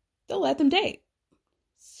 they'll let them date.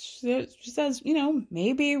 She says, you know,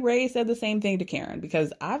 maybe Ray said the same thing to Karen,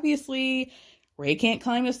 because obviously Ray can't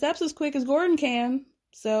climb the steps as quick as Gordon can.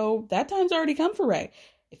 So that time's already come for Ray.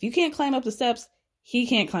 If you can't climb up the steps, he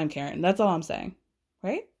can't climb Karen. That's all I'm saying.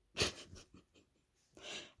 Right?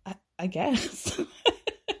 I guess.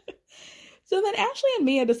 So then Ashley and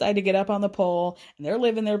Mia decide to get up on the pole, and they're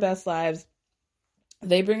living their best lives.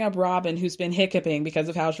 They bring up Robin, who's been hiccuping because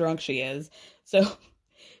of how drunk she is. So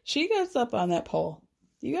she gets up on that pole.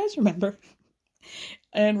 Do you guys remember?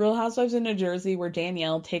 And Real Housewives in New Jersey, where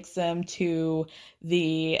Danielle takes them to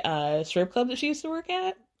the strip club that she used to work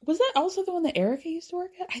at. Was that also the one that Erica used to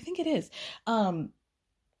work at? I think it is.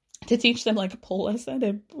 To teach them like a pole lesson.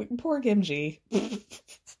 And poor Kim G.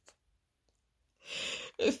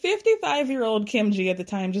 55-year-old Kim G at the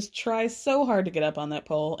time just tries so hard to get up on that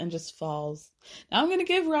pole and just falls. Now I'm going to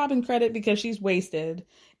give Robin credit because she's wasted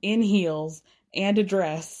in heels and a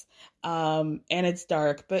dress. And it's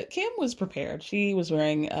dark, but Kim was prepared. She was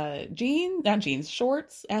wearing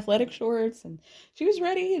shorts, athletic shorts, and she was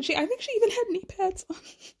ready. And I think she even had knee pads on.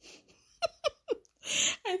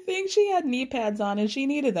 I think she had knee pads on, and she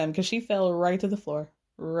needed them because she fell right to the floor.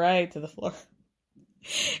 Right to the floor.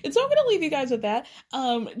 And so I'm going to leave you guys with that.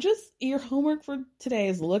 Just your homework for today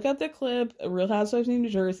is look up the clip, Real Housewives of New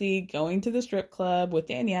Jersey, going to the strip club with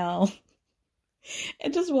Danielle.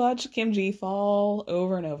 And just watch Kim G fall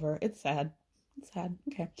over and over. It's sad. It's sad.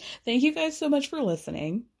 Okay. Thank you guys so much for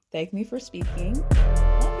listening. Thank me for speaking.